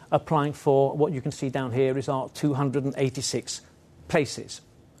applying for what you can see down here is our 286 places.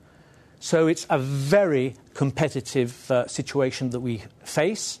 So it's a very competitive situation that we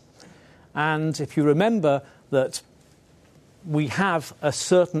face. And if you remember that we have a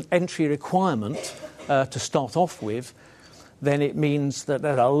certain entry requirement to start off with, then it means that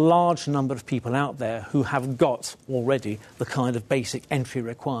there are a large number of people out there who have got already the kind of basic entry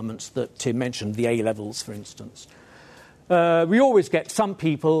requirements that Tim mentioned, the A-levels, for instance. We always get some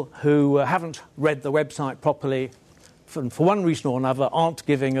people who haven't read the website properly, for one reason or another, aren't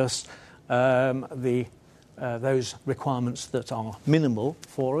giving us those requirements that are minimal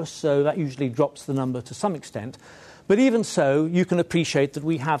for us, so that usually drops the number to some extent. But even so, you can appreciate that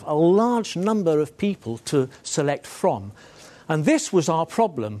we have a large number of people to select from. And this was our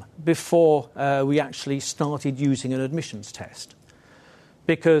problem before we actually started using an admissions test.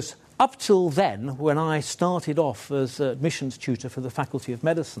 Because up till then, when I started off as admissions tutor for the Faculty of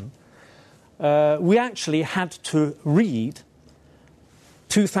Medicine, we actually had to read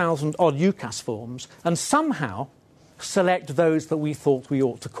 2,000-odd UCAS forms and somehow select those that we thought we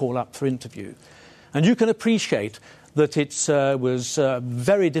ought to call up for interview. And you can appreciate that it was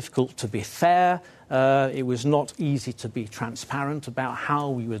very difficult to be fair. It was not easy to be transparent about how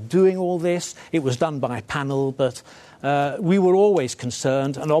we were doing all this. It was done by a panel, but we were always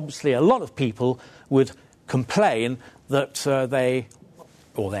concerned, and obviously a lot of people would complain that they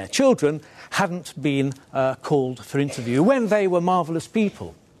or their children hadn't been called for interview when they were marvellous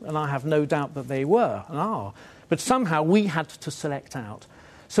people, and I have no doubt that they were and are. But somehow we had to select out.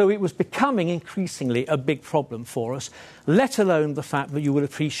 So it was becoming increasingly a big problem for us, let alone the fact that you would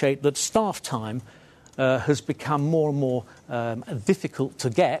appreciate that staff time has become more and more difficult to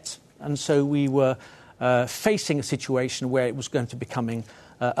get, and so we were facing a situation where it was going to becoming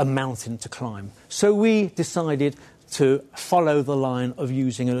a mountain to climb. So we decided to follow the line of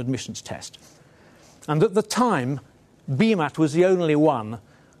using an admissions test. And at the time, BMAT was the only one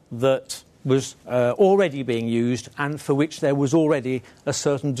that was already being used and for which there was already a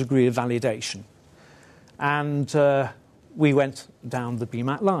certain degree of validation. And we went down the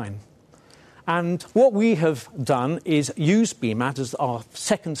BMAT line. And what we have done is use BMAT as our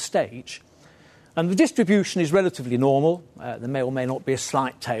second stage. And the distribution is relatively normal. There may or may not be a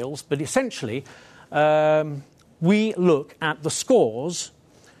slight tails, but essentially we look at the scores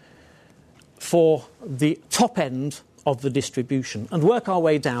for the top end of the distribution and work our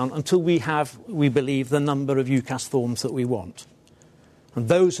way down until we have, we believe, the number of UCAS forms that we want. And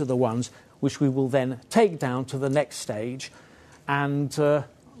those are the ones which we will then take down to the next stage and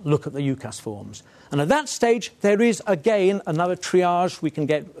look at the UCAS forms. And at that stage, there is, again, another triage. We can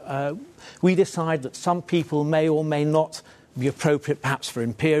get, we decide that some people may or may not be appropriate perhaps for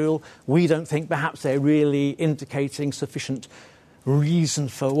Imperial. We don't think perhaps they're really indicating sufficient reason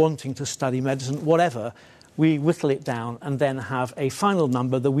for wanting to study medicine, whatever. We whittle it down and then have a final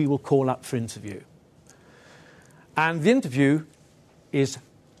number that we will call up for interview. And the interview is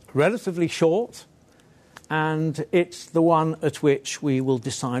relatively short, and it's the one at which we will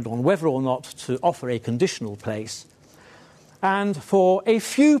decide on whether or not to offer a conditional place. And for a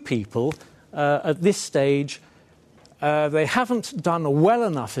few people at this stage, they haven't done well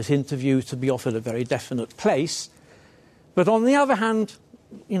enough at interview to be offered a very definite place. But on the other hand,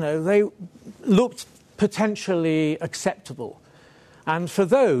 you know, they looked potentially acceptable. And for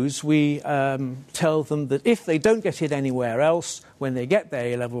those, we tell them that if they don't get it anywhere else, when they get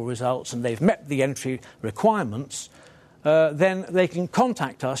their A-level results and they've met the entry requirements, then they can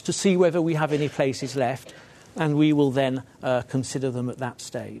contact us to see whether we have any places left, and we will then consider them at that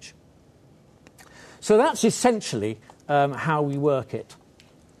stage. So that's essentially how we work it.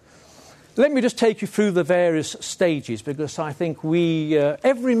 Let me just take you through the various stages, because I think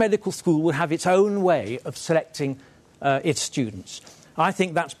every medical school will have its own way of selecting its students. I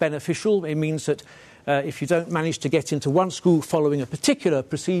think that's beneficial. It means that if you don't manage to get into one school following a particular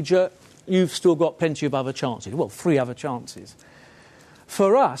procedure, you've still got plenty of other chances. Well, 3 other chances.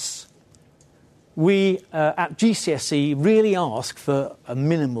 For us, we at GCSE really ask for a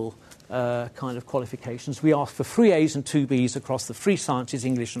minimal kind of qualifications. We ask for 3 A's and 2 B's across the 3 sciences,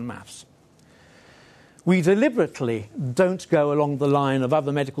 English and maths. We deliberately don't go along the line of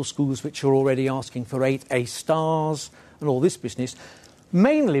other medical schools which are already asking for 8 A stars and all this business,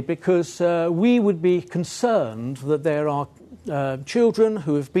 mainly because we would be concerned that there are children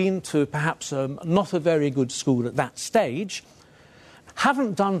who have been to perhaps not a very good school at that stage,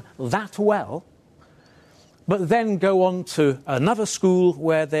 haven't done that well, but then go on to another school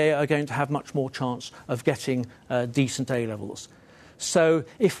where they are going to have much more chance of getting decent A-levels. So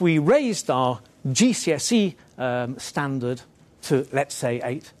if we raised our GCSE standard to, let's say,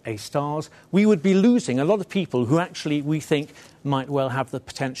 8 A stars, we would be losing a lot of people who actually we think might well have the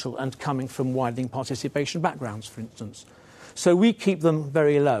potential and coming from widening participation backgrounds, for instance. So we keep them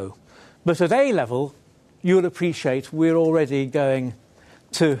very low. But at A level, you'll appreciate we're already going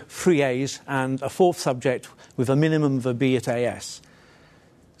to 3 A's and a 4th subject with a minimum of a B at AS.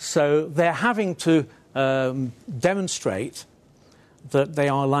 So they're having to demonstrate that they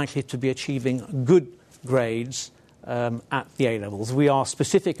are likely to be achieving good grades at the A-levels. We are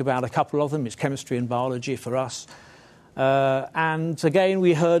specific about a couple of them. It's chemistry and biology for us. And again,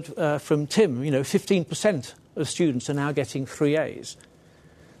 we heard from Tim, 15% of students are now getting 3 A's.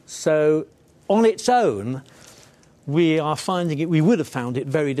 So on its own, we are finding it, we would have found it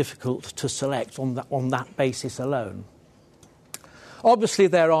very difficult to select on that basis alone. Obviously,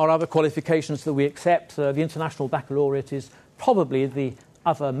 there are other qualifications that we accept. The International Baccalaureate is probably the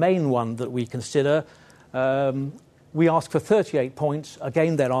other main one that we consider. We ask for 38 points.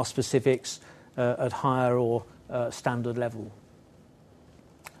 Again, there are specifics at higher or standard level.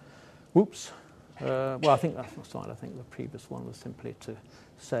 Whoops. Well, I think that's not right. I think the previous one was simply to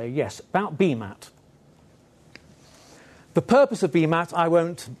say, yes, about BMAT. The purpose of BMAT, I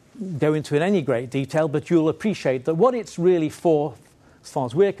won't go into in any great detail, but you'll appreciate that what it's really for, as far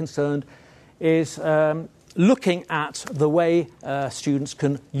as we're concerned, is looking at the way students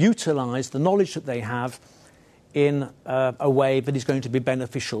can utilise the knowledge that they have in a way that is going to be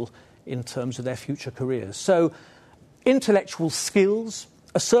beneficial in terms of their future careers. So intellectual skills,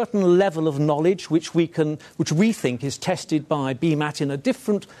 a certain level of knowledge which we think is tested by BMAT in a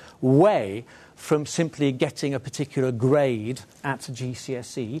different way from simply getting a particular grade at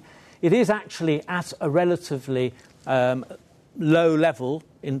GCSE. It is actually at a relatively low level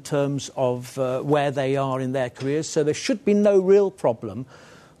in terms of where they are in their careers, so there should be no real problem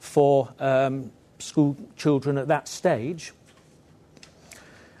for school children at that stage.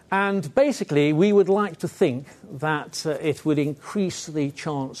 And basically, we would like to think that it would increase the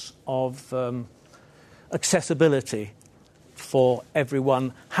chance of accessibility for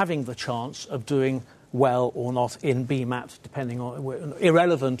everyone having the chance of doing well or not in BMAT, depending on,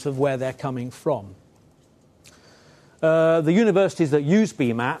 irrelevant of where they're coming from. The universities that use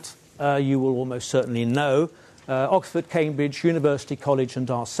BMAT, you will almost certainly know, Oxford, Cambridge, University College and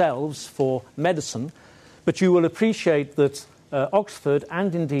ourselves for medicine, but you will appreciate that Oxford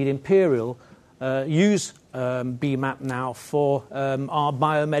and indeed Imperial use BMAT now for our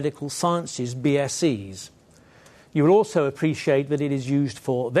biomedical sciences BScs. You will also appreciate that it is used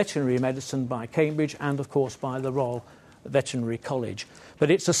for veterinary medicine by Cambridge and, of course, by the Royal Veterinary College. But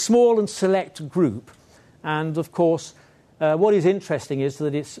it's a small and select group, and, of course, what is interesting is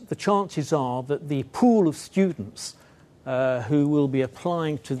that the chances are that the pool of students who will be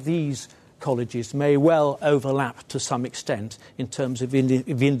applying to these colleges may well overlap to some extent in terms of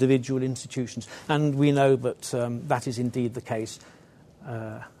individual institutions. And we know that that is indeed the case,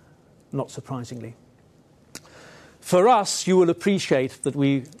 not surprisingly. For us, you will appreciate that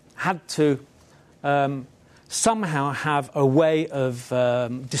we had to somehow have a way of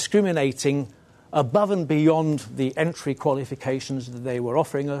discriminating above and beyond the entry qualifications that they were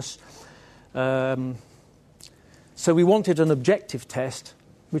offering us. So we wanted an objective test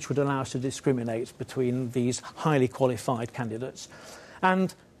which would allow us to discriminate between these highly qualified candidates.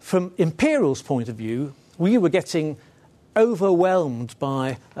 And from Imperial's point of view, we were getting overwhelmed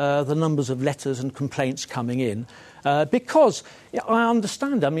by the numbers of letters and complaints coming in because I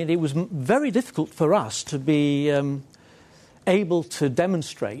understand, I mean, it was very difficult for us to be able to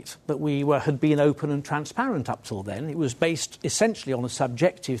demonstrate that we had been open and transparent up till then. It was based essentially on a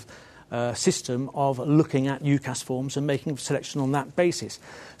subjective system of looking at UCAS forms and making a selection on that basis.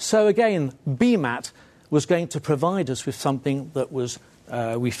 So again, BMAT was going to provide us with something that was,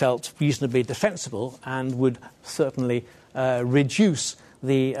 we felt, reasonably defensible and would certainly reduce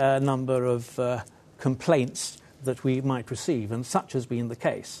the number of complaints that we might receive, and such has been the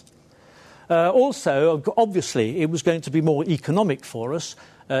case. Also, obviously, it was going to be more economic for us,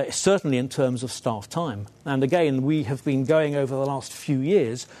 certainly in terms of staff time. And again, we have been going over the last few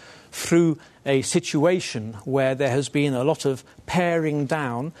years through a situation where there has been a lot of paring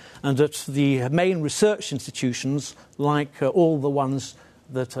down, and at the main research institutions, like all the ones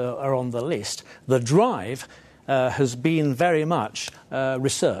that are on the list, the drive has been very much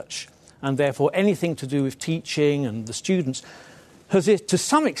research, and therefore anything to do with teaching and the students has, to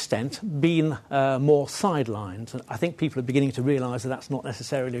some extent, been more sidelined. I think people are beginning to realise that that's not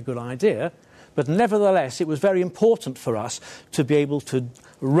necessarily a good idea, but nevertheless it was very important for us to be able to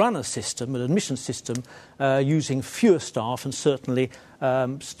run a system, an admission system, using fewer staff and certainly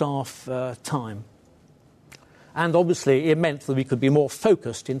staff time. And obviously it meant that we could be more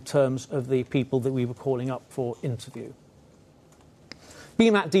focused in terms of the people that we were calling up for interview.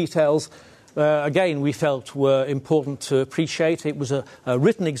 BMAT details, again, we felt were important to appreciate. It was a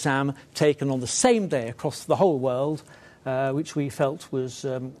written exam taken on the same day across the whole world, which we felt was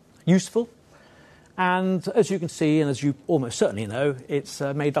useful. And as you can see, and as you almost certainly know, it's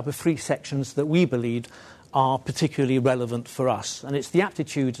made up of 3 sections that we believe are particularly relevant for us. And it's the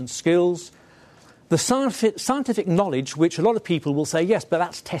aptitudes and skills, the scientific knowledge, which a lot of people will say, yes, but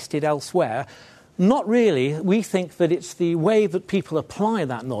that's tested elsewhere. Not really. We think that it's the way that people apply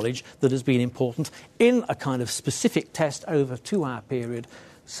that knowledge that has been important in a kind of specific test over a 2-hour period,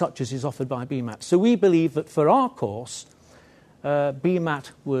 such as is offered by BMAT. So we believe that for our course,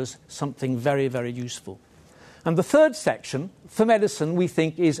 BMAT was something very, very useful. And the third section, for medicine, we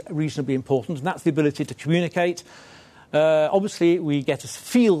think is reasonably important, and that's the ability to communicate. Obviously, we get a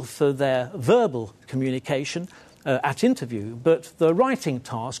feel for their verbal communication at interview, but the writing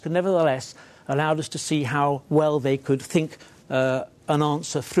task nevertheless allowed us to see how well they could think an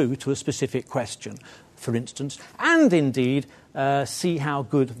answer through to a specific question, for instance, and indeed see how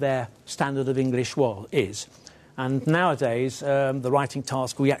good their standard of English is. And nowadays, the writing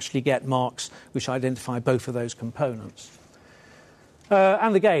task, we actually get marks which identify both of those components.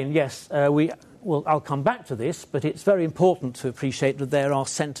 And again, yes, I'll come back to this, but it's very important to appreciate that there are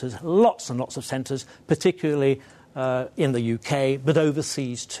centres, lots and lots of centres, particularly in the UK, but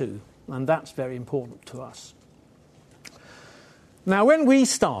overseas too. And that's very important to us. Now, when we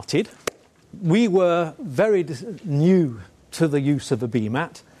started, we were very new to the use of a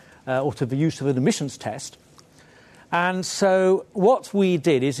BMAT, or to the use of an admissions test. And so what we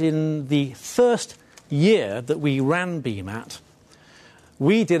did is, in the first year that we ran BMAT,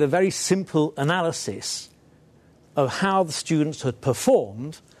 we did a very simple analysis of how the students had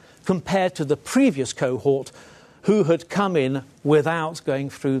performed compared to the previous cohort who had come in without going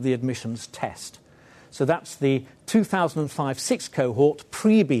through the admissions test. So that's the 2005-06 cohort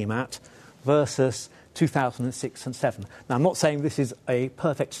pre-BMAT versus 2006 and 7. Now, I'm not saying this is a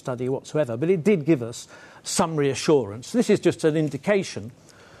perfect study whatsoever, but it did give us some reassurance. This is just an indication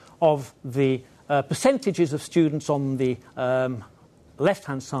of the percentages of students on the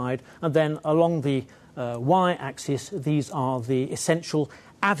left-hand side, and then along the y-axis, these are the essential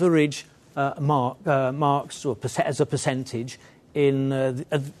average marks or as a percentage in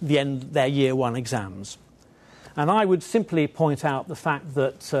the end their Year 1 exams. And I would simply point out the fact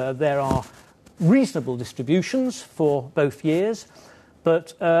that there are reasonable distributions for both years,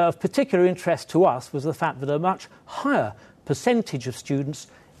 but of particular interest to us was the fact that a much higher percentage of students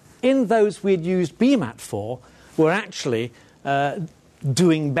in those we'd used BMAT for were actually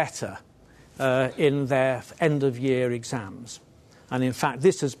doing better in their end-of-year exams. And in fact,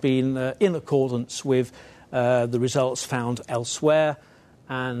 this has been in accordance with the results found elsewhere,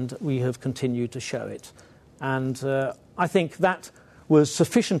 and we have continued to show it. And I think that was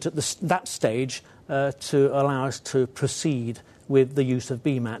sufficient at that stage to allow us to proceed with the use of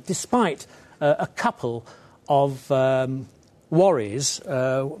BMAT, despite a couple of worries,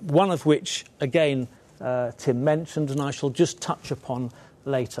 one of which, again, Tim mentioned, and I shall just touch upon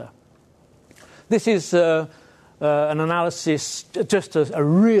later. This is an analysis, just a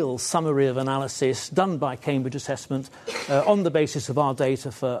real summary of analysis done by Cambridge Assessment on the basis of our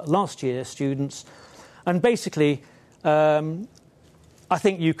data for last year's students. And basically, I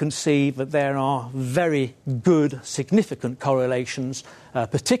think you can see that there are very good, significant correlations,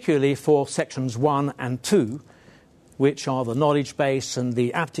 particularly for sections 1 and 2, which are the knowledge base and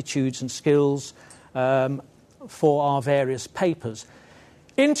the aptitudes and skills for our various papers.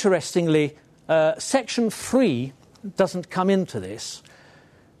 Interestingly, section 3 doesn't come into this.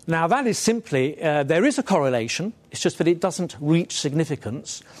 Now, that is simply, there is a correlation, it's just that it doesn't reach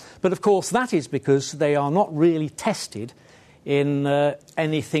significance. But, of course, that is because they are not really tested in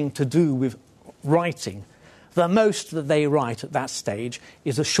anything to do with writing. The most that they write at that stage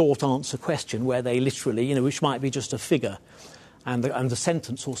is a short answer question where they literally, which might be just a figure and a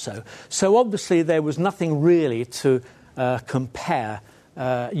sentence or so. So, obviously, there was nothing really to compare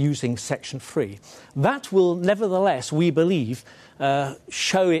using section 3. That will, nevertheless, we believe,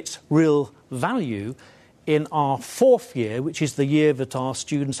 show its real value in our 4th year, which is the year that our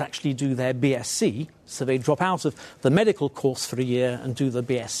students actually do their BSc. So they drop out of the medical course for a year and do the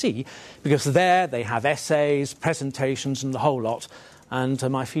BSc, because there they have essays, presentations and the whole lot. And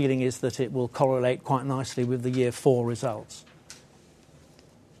my feeling is that it will correlate quite nicely with the year 4 results.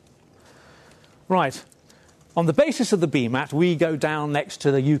 Right. On the basis of the BMAT, we go down next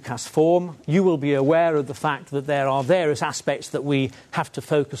to the UCAS form. You will be aware of the fact that there are various aspects that we have to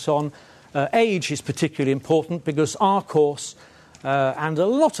focus on. Age is particularly important because our course, and a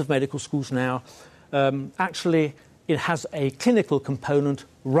lot of medical schools now, actually it has a clinical component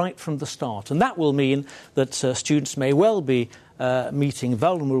right from the start. And that will mean that students may well be meeting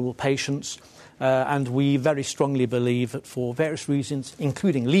vulnerable patients, and we very strongly believe that for various reasons,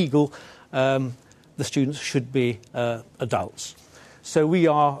 including legal, the students should be adults. So we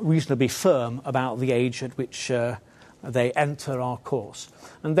are reasonably firm about the age at which they enter our course.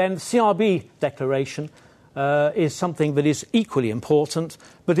 And then the CRB declaration is something that is equally important,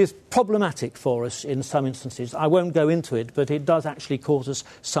 but is problematic for us in some instances. I won't go into it, but it does actually cause us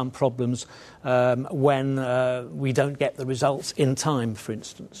some problems when we don't get the results in time, for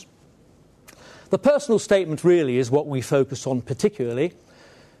instance. The personal statement really is what we focus on particularly,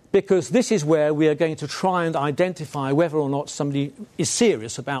 because this is where we are going to try and identify whether or not somebody is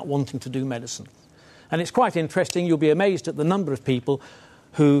serious about wanting to do medicine. And it's quite interesting. You'll be amazed at the number of people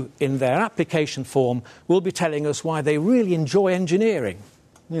who, in their application form, will be telling us why they really enjoy engineering,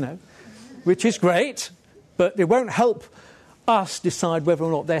 which is great, but it won't help us decide whether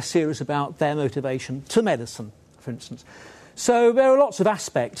or not they're serious about their motivation to medicine, for instance. So there are lots of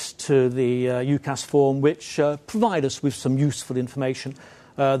aspects to the UCAS form which provide us with some useful information.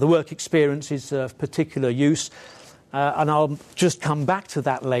 The work experience is of particular use. And I'll just come back to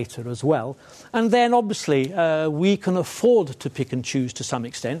that later as well. And then, obviously, we can afford to pick and choose to some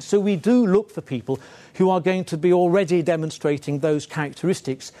extent. So we do look for people who are going to be already demonstrating those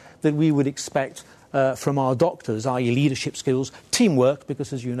characteristics that we would expect from our doctors, i.e. leadership skills, teamwork,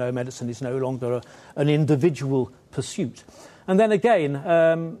 because, as you know, medicine is no longer an individual pursuit. And then,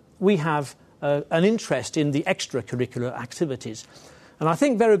 again, we have an interest in the extracurricular activities. And I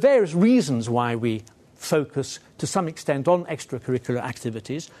think there are various reasons why we focus to some extent on extracurricular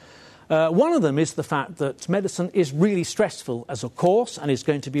activities. One of them is the fact that medicine is really stressful as a course and is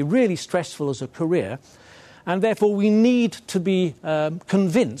going to be really stressful as a career, and therefore we need to be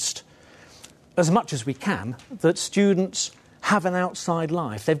convinced as much as we can that students have an outside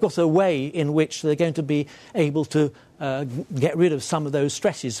life. They've got a way in which they're going to be able to get rid of some of those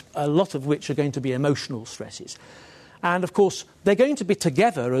stresses, a lot of which are going to be emotional stresses. And, of course, they're going to be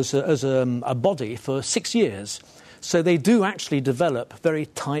together as a body for 6 years. So they do actually develop very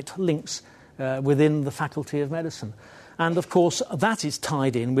tight links within the Faculty of Medicine. And, of course, that is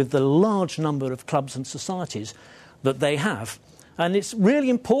tied in with the large number of clubs and societies that they have. And it's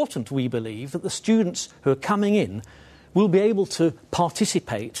really important, we believe, that the students who are coming in will be able to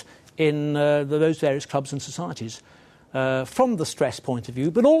participate in those various clubs and societies. From the stress point of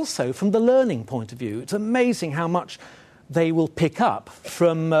view, but also from the learning point of view. It's amazing how much they will pick up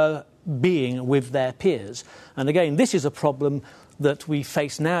from being with their peers. And again, this is a problem that we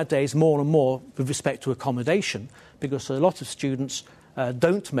face nowadays more and more with respect to accommodation, because a lot of students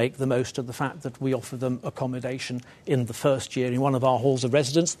don't make the most of the fact that we offer them accommodation in the first year in one of our halls of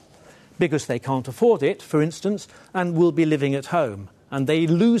residence, because they can't afford it, for instance, and will be living at home. And they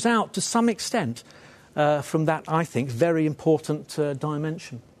lose out to some extent from that, I think, very important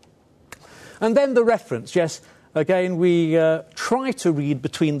dimension. And then the reference, yes, again, we try to read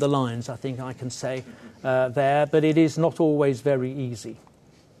between the lines, I think I can say there, but it is not always very easy.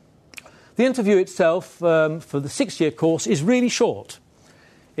 The interview itself for the 6-year course is really short.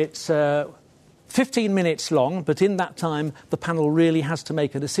 It's 15 minutes long, but in that time the panel really has to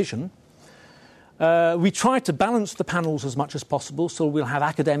make a decision. We try to balance the panels as much as possible, so we'll have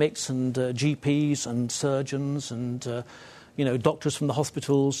academics and GPs and surgeons and doctors from the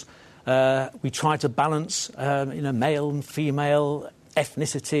hospitals. We try to balance male and female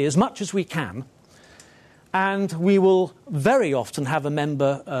ethnicity as much as we can. And we will very often have a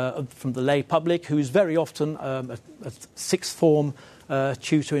member from the lay public who's very often a sixth form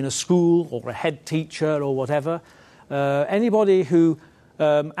tutor in a school or a head teacher or whatever. Anybody who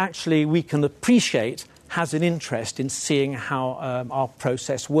actually we can appreciate has an interest in seeing how our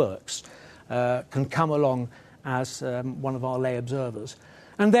process works can come along as one of our lay observers.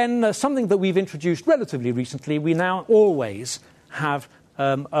 And then something that we've introduced relatively recently, we now always have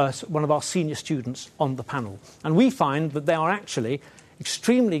one of our senior students on the panel. And we find that they are actually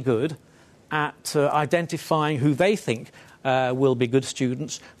extremely good at identifying who they think will be good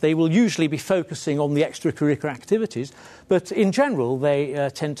students. They will usually be focusing on the extracurricular activities, but in general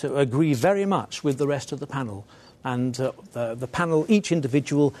they tend to agree very much with the rest of the panel. And the panel, each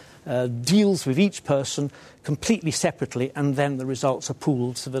individual, deals with each person completely separately, and then the results are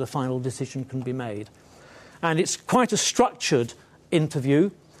pooled so that a final decision can be made. And it's quite a structured interview,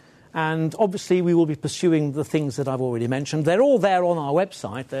 and obviously we will be pursuing the things that I've already mentioned. They're all there on our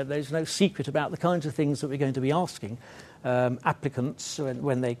website. There's no secret about the kinds of things that we're going to be asking applicants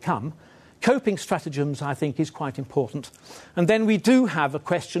when they come. Coping stratagems, I think, is quite important. And then we do have a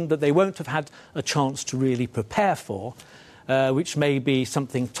question that they won't have had a chance to really prepare for, which may be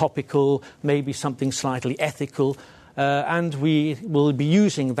something topical, maybe something slightly ethical, and we will be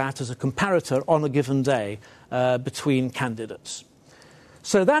using that as a comparator on a given day between candidates.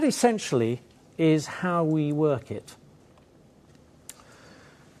 So that essentially is how we work it.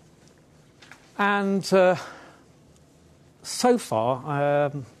 And so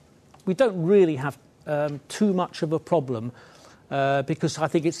far, we don't really have too much of a problem because I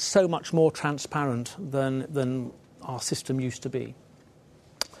think it's so much more transparent than our system used to be.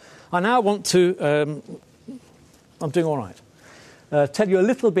 I now want to, I'm doing all right, tell you a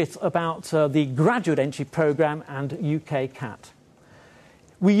little bit about the graduate entry programme and UK CAT.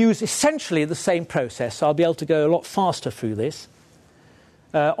 We use essentially the same process, so I'll be able to go a lot faster through this.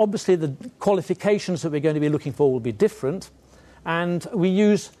 Obviously, the qualifications that we're going to be looking for will be different, and we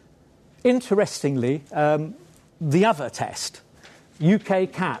use, interestingly, the other test,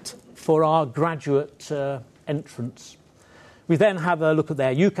 UK CAT, for our graduate entrance. We then have a look at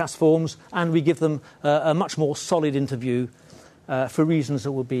their UCAS forms, and we give them a much more solid interview for reasons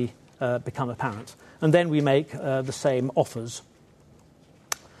that will become apparent. And then we make the same offers.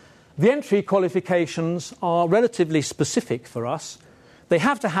 The entry qualifications are relatively specific for us. They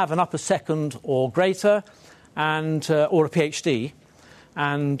have to have an upper second or greater and or a PhD.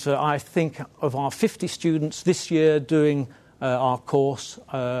 And I think of our 50 students this year doing our course,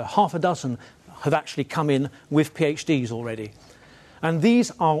 half a dozen have actually come in with PhDs already. And these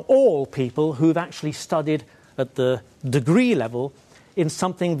are all people who've actually studied at the degree level in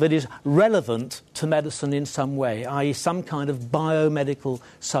something that is relevant to medicine in some way, i.e. some kind of biomedical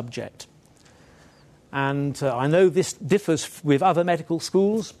subject. And I know this differs with other medical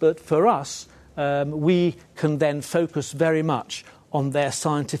schools, but for us, we can then focus very much on their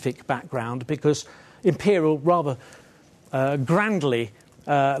scientific background, because Imperial rather grandly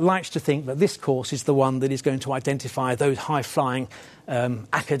likes to think that this course is the one that is going to identify those high-flying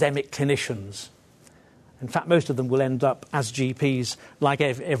academic clinicians. In fact, most of them will end up as GPs, like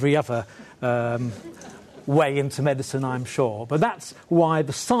every other way into medicine, I'm sure. But that's why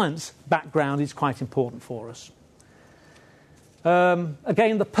the science background is quite important for us.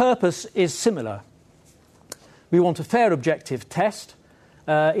 Again, the purpose is similar. We want a fair, objective test.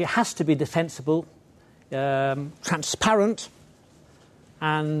 It has to be defensible, transparent,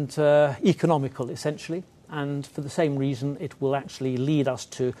 and economical, essentially. And for the same reason, it will actually lead us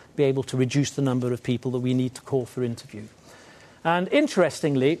to be able to reduce the number of people that we need to call for interview. And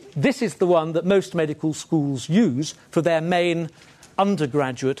interestingly, this is the one that most medical schools use for their main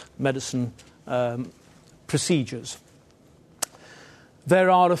undergraduate medicine procedures. There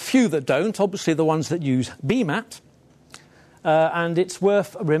are a few that don't, obviously the ones that use BMAT. And it's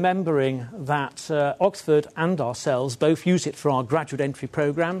worth remembering that Oxford and ourselves both use it for our graduate entry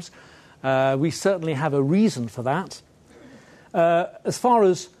programmes. We certainly have a reason for that. As far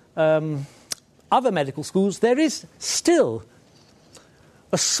as other medical schools, there is still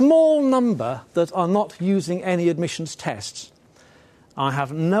a small number that are not using any admissions tests. I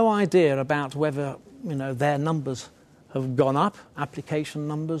have no idea about whether their numbers have gone up, application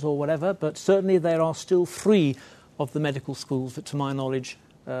numbers or whatever, but certainly there are still 3 of the medical schools that, to my knowledge,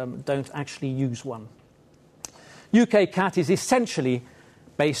 don't actually use one. UKCAT is essentially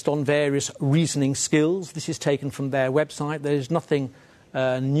based on various reasoning skills. This is taken from their website. There is nothing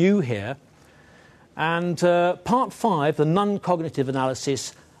new here. And Part 5, the non-cognitive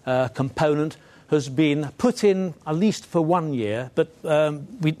analysis component, has been put in at least for 1 year, but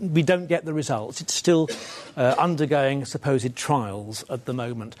we don't get the results. It's still undergoing supposed trials at the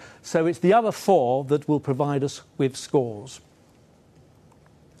moment. So it's the other 4 that will provide us with scores.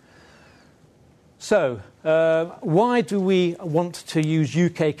 So why do we want to use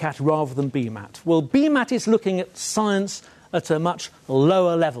UKCAT rather than BMAT? Well, BMAT is looking at science at a much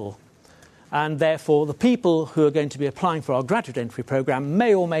lower level. And therefore, the people who are going to be applying for our graduate entry programme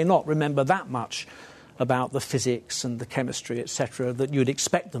may or may not remember that much about the physics and the chemistry, etc., that you'd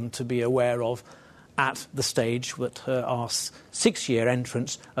expect them to be aware of at the stage that our 6-year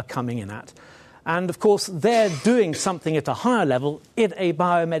entrants are coming in at. And, of course, they're doing something at a higher level in a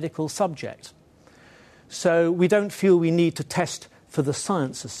biomedical subject. So we don't feel we need to test for the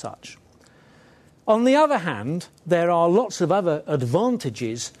science as such. On the other hand, there are lots of other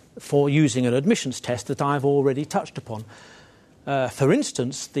advantages for using an admissions test that I've already touched upon. For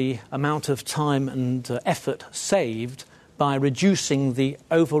instance, the amount of time and effort saved by reducing the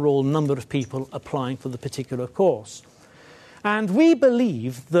overall number of people applying for the particular course. And we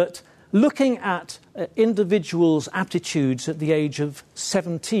believe that looking at individuals' aptitudes at the age of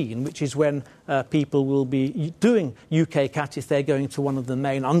 17, which is when people will be doing UKCAT if they're going to one of the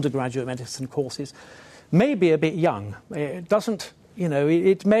main undergraduate medicine courses, may be a bit young. It doesn't,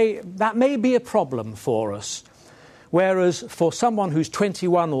 that may be a problem for us. Whereas for someone who's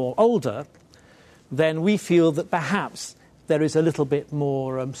 21 or older, then we feel that perhaps there is a little bit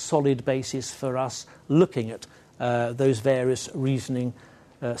more solid basis for us looking at those various reasoning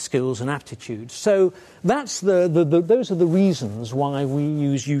skills and aptitudes. So those are the reasons why we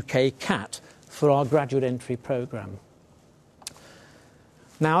use UKCAT for our graduate entry programme.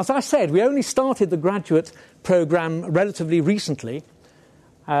 Now, as I said, we only started the graduate programme relatively recently,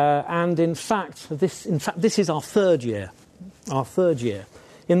 and in fact, this is our third year.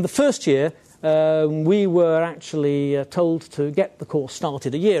 In the first year, we were actually told to get the course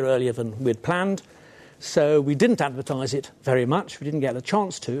started a year earlier than we'd planned. So we didn't advertise it very much. We didn't get a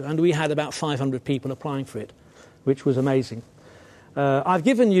chance to. And we had about 500 people applying for it, which was amazing. I've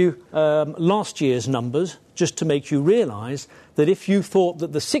given you last year's numbers just to make you realise that if you thought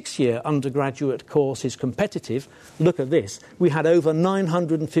that the 6-year undergraduate course is competitive, look at this. We had over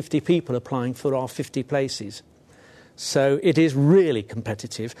 950 people applying for our 50 places. So it is really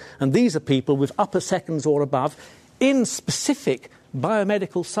competitive. And these are people with upper seconds or above in specific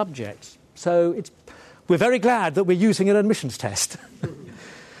biomedical subjects. So we're very glad that we're using an admissions test.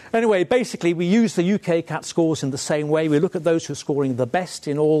 Anyway, basically, we use the UKCAT scores in the same way. We look at those who are scoring the best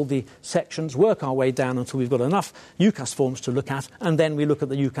in all the sections, work our way down until we've got enough UCAS forms to look at, and then we look at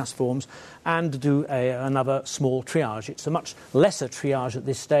the UCAS forms and do another small triage. It's a much lesser triage at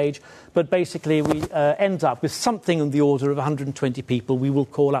this stage, but basically we end up with something in the order of 120 people we will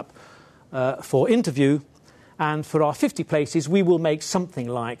call up for interview, and for our 50 places we will make something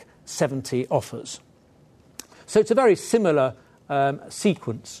like 70 offers. So it's a very similar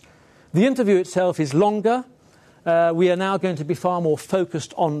sequence. The interview itself is longer. We are now going to be far more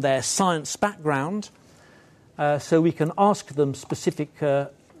focused on their science background, so we can ask them specific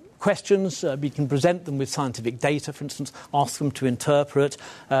questions. We can present them with scientific data, for instance, ask them to interpret.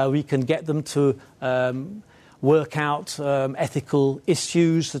 We can get them to work out ethical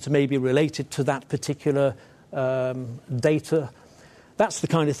issues that may be related to that particular data. That's the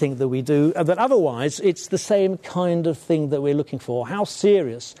kind of thing that we do. But otherwise, it's the same kind of thing that we're looking for. How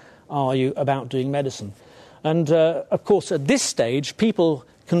serious are you about doing medicine? And, of course, at this stage, people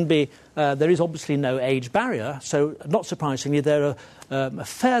can be... there is obviously no age barrier, so not surprisingly, there are a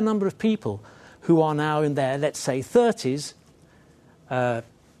fair number of people who are now in their, let's say, 30s,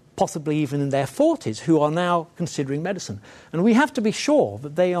 possibly even in their 40s, who are now considering medicine. And we have to be sure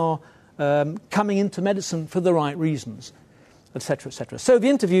that they are coming into medicine for the right reasons, etc., etc. So the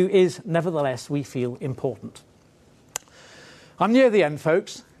interview is, nevertheless, we feel, important. I'm near the end,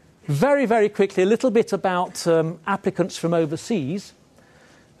 folks. Very, very quickly, a little bit about applicants from overseas.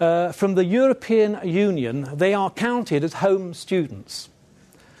 From the European Union, they are counted as home students.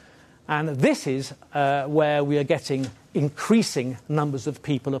 And this is where we are getting increasing numbers of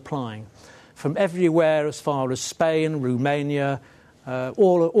people applying. From everywhere as far as Spain, Romania,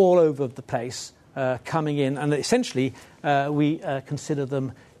 all over the place. Coming in, and essentially we consider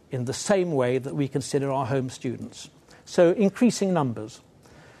them in the same way that we consider our home students. So increasing numbers.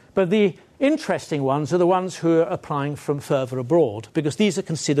 But the interesting ones are the ones who are applying from further abroad, because these are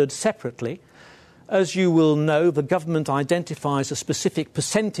considered separately. As you will know, the government identifies a specific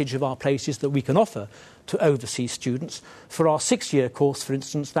percentage of our places that we can offer to overseas students. For our 6-year course, for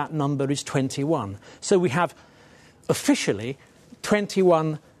instance, that number is 21. So we have officially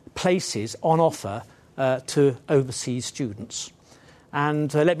 21 places on offer to overseas students.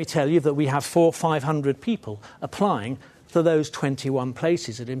 And let me tell you that we have 400 or 500 people applying for those 21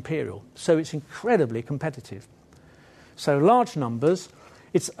 places at Imperial. So it's incredibly competitive. So large numbers.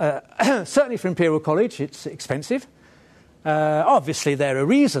 It's certainly for Imperial College, it's expensive. Obviously, there are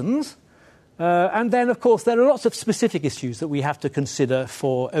reasons. And then, of course, there are lots of specific issues that we have to consider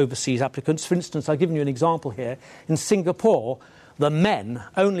for overseas applicants. For instance, I've given you an example here. In Singapore,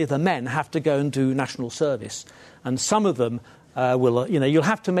 only the men have to go and do national service. And some of them you'll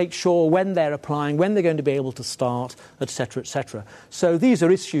have to make sure when they're applying, when they're going to be able to start, etc., etc. So these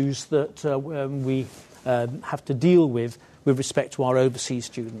are issues that we have to deal with respect to our overseas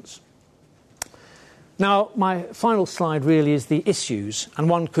students. Now, my final slide really is the issues, and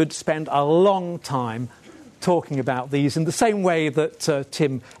one could spend a long time talking about these in the same way that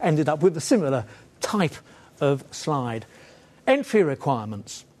Tim ended up with a similar type of slide. Entry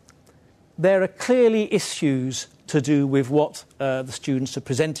requirements. There are clearly issues to do with what the students are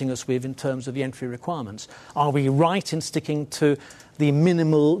presenting us with in terms of the entry requirements. Are we right in sticking to the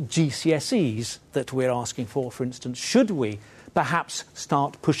minimal GCSEs that we're asking for instance? Should we perhaps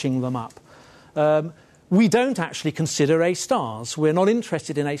start pushing them up? We don't actually consider A-stars. We're not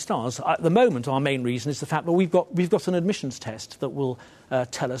interested in A-stars. At the moment, our main reason is the fact that we've got an admissions test that will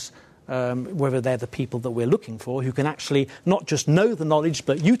tell us whether they're the people that we're looking for, who can actually not just know the knowledge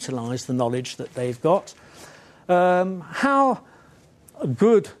but utilise the knowledge that they've got. How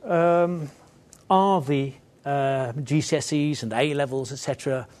good are the GCSEs and A-levels,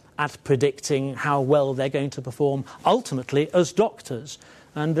 etc., at predicting how well they're going to perform ultimately as doctors?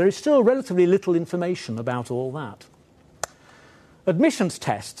 And there is still relatively little information about all that. Admissions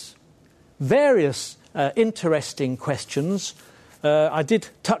tests. Various interesting questions. I did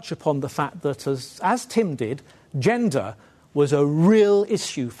touch upon the fact that, as Tim did, gender was a real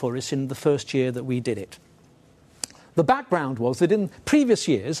issue for us in the first year that we did it. The background was that in previous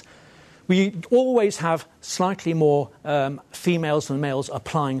years, we always have slightly more females than males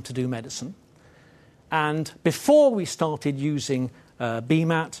applying to do medicine. And before we started using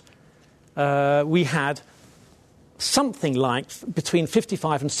BMAT, we had something like between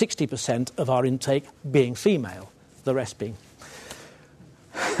 55 and 60% of our intake being female, the rest being.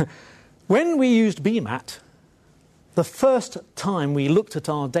 When we used BMAT, the first time we looked at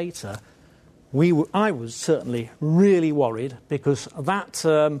our data, I was certainly really worried, because that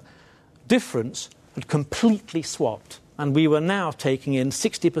difference had completely swapped, and we were now taking in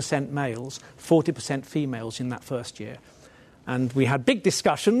 60% males, 40% females in that first year. And we had big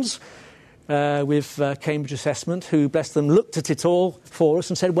discussions with Cambridge Assessment, who, bless them, looked at it all for us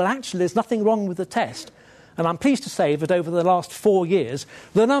and said, well, actually, there's nothing wrong with the test. And I'm pleased to say that over the last 4 years,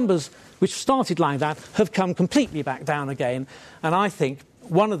 the numbers which started like that have come completely back down again. And I think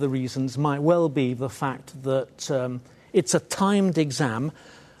one of the reasons might well be the fact that it's a timed exam.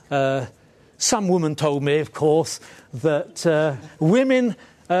 Some woman told me, of course, that women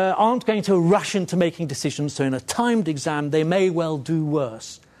aren't going to rush into making decisions, so in a timed exam they may well do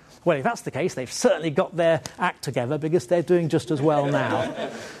worse. Well, if that's the case, they've certainly got their act together, because they're doing just as well now.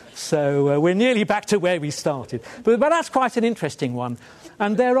 So we're nearly back to where we started. But that's quite an interesting one.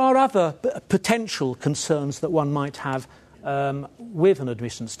 And there are other potential concerns that one might have with an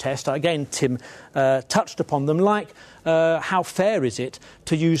admissions test. Again, Tim touched upon them, like how fair is it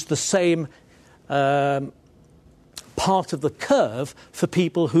to use the same part of the curve for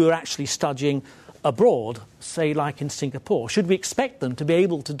people who are actually studying abroad, say like in Singapore? Should we expect them to be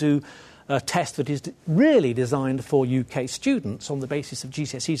able to do a test that is really designed for UK students on the basis of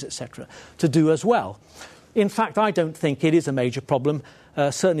GCSEs, etc., to do as well? In fact, I don't think it is a major problem.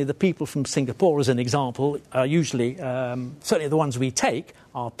 Certainly the people from Singapore, as an example, are usually, certainly the ones we take,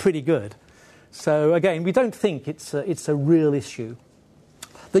 are pretty good. So again, we don't think it's a real issue.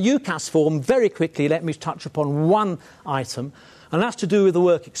 The UCAS form, very quickly, let me touch upon one item, and that's to do with the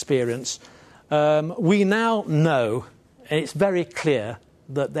work experience. We now know, and it's very clear,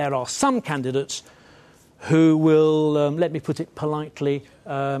 that there are some candidates who will, let me put it politely,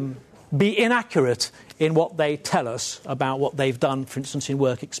 be inaccurate in what they tell us about what they've done, for instance, in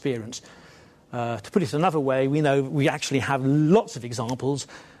work experience. To put it another way, we know we actually have lots of examples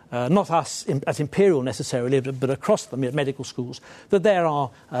not us as Imperial necessarily, but across the medical schools, that there are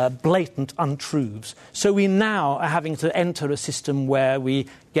blatant untruths. So we now are having to enter a system where we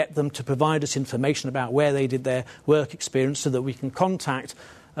get them to provide us information about where they did their work experience so that we can contact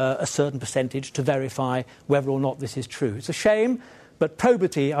a certain percentage to verify whether or not this is true. It's a shame, but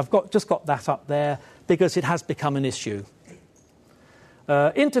probity, I've just got that up there because it has become an issue.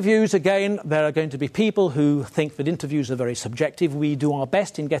 Interviews, again, there are going to be people who think that interviews are very subjective. We do our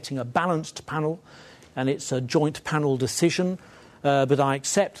best in getting a balanced panel, and it's a joint panel decision. But I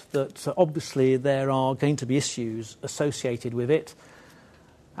accept that obviously there are going to be issues associated with it.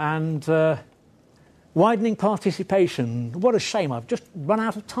 And widening participation, what a shame. I've just run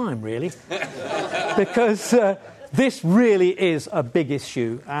out of time, really, because this really is a big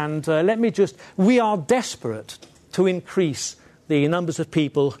issue. And we are desperate to increase the numbers of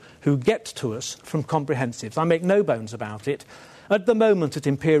people who get to us from comprehensives. I make no bones about it. At the moment at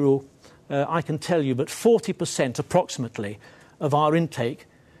Imperial, I can tell you that 40% approximately of our intake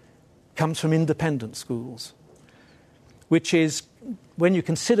comes from independent schools, which is, when you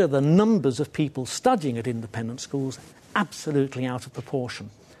consider the numbers of people studying at independent schools, absolutely out of proportion.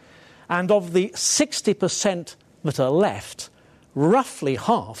 And of the 60% that are left, roughly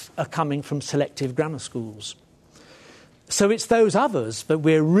half are coming from selective grammar schools. So it's those others that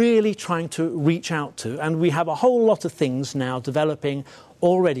we're really trying to reach out to, and we have a whole lot of things now developing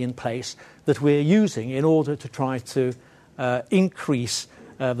already in place that we're using in order to try to increase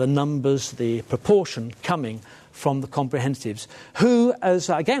the numbers, the proportion coming from the comprehensives, who, as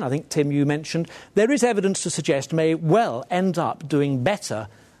again I think, Tim, you mentioned, there is evidence to suggest may well end up doing better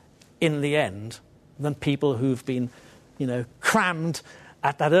in the end than people who've been, crammed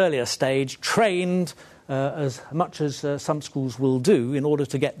at that earlier stage, trained as much as some schools will do in order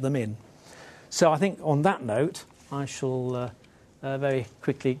to get them in. So I think on that note, I shall very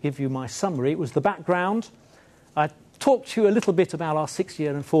quickly give you my summary. It was the background. I talked to you a little bit about our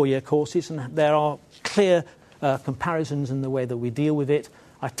 6-year and 4-year courses, and there are clear comparisons in the way that we deal with it.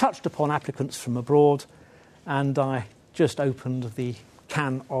 I touched upon applicants from abroad, and I just opened the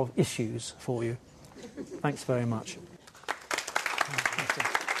can of issues for you. Thanks very much.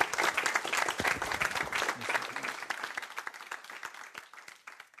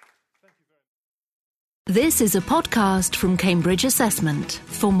 This is a podcast from Cambridge Assessment.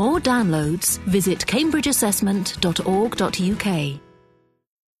 For more downloads, visit cambridgeassessment.org.uk.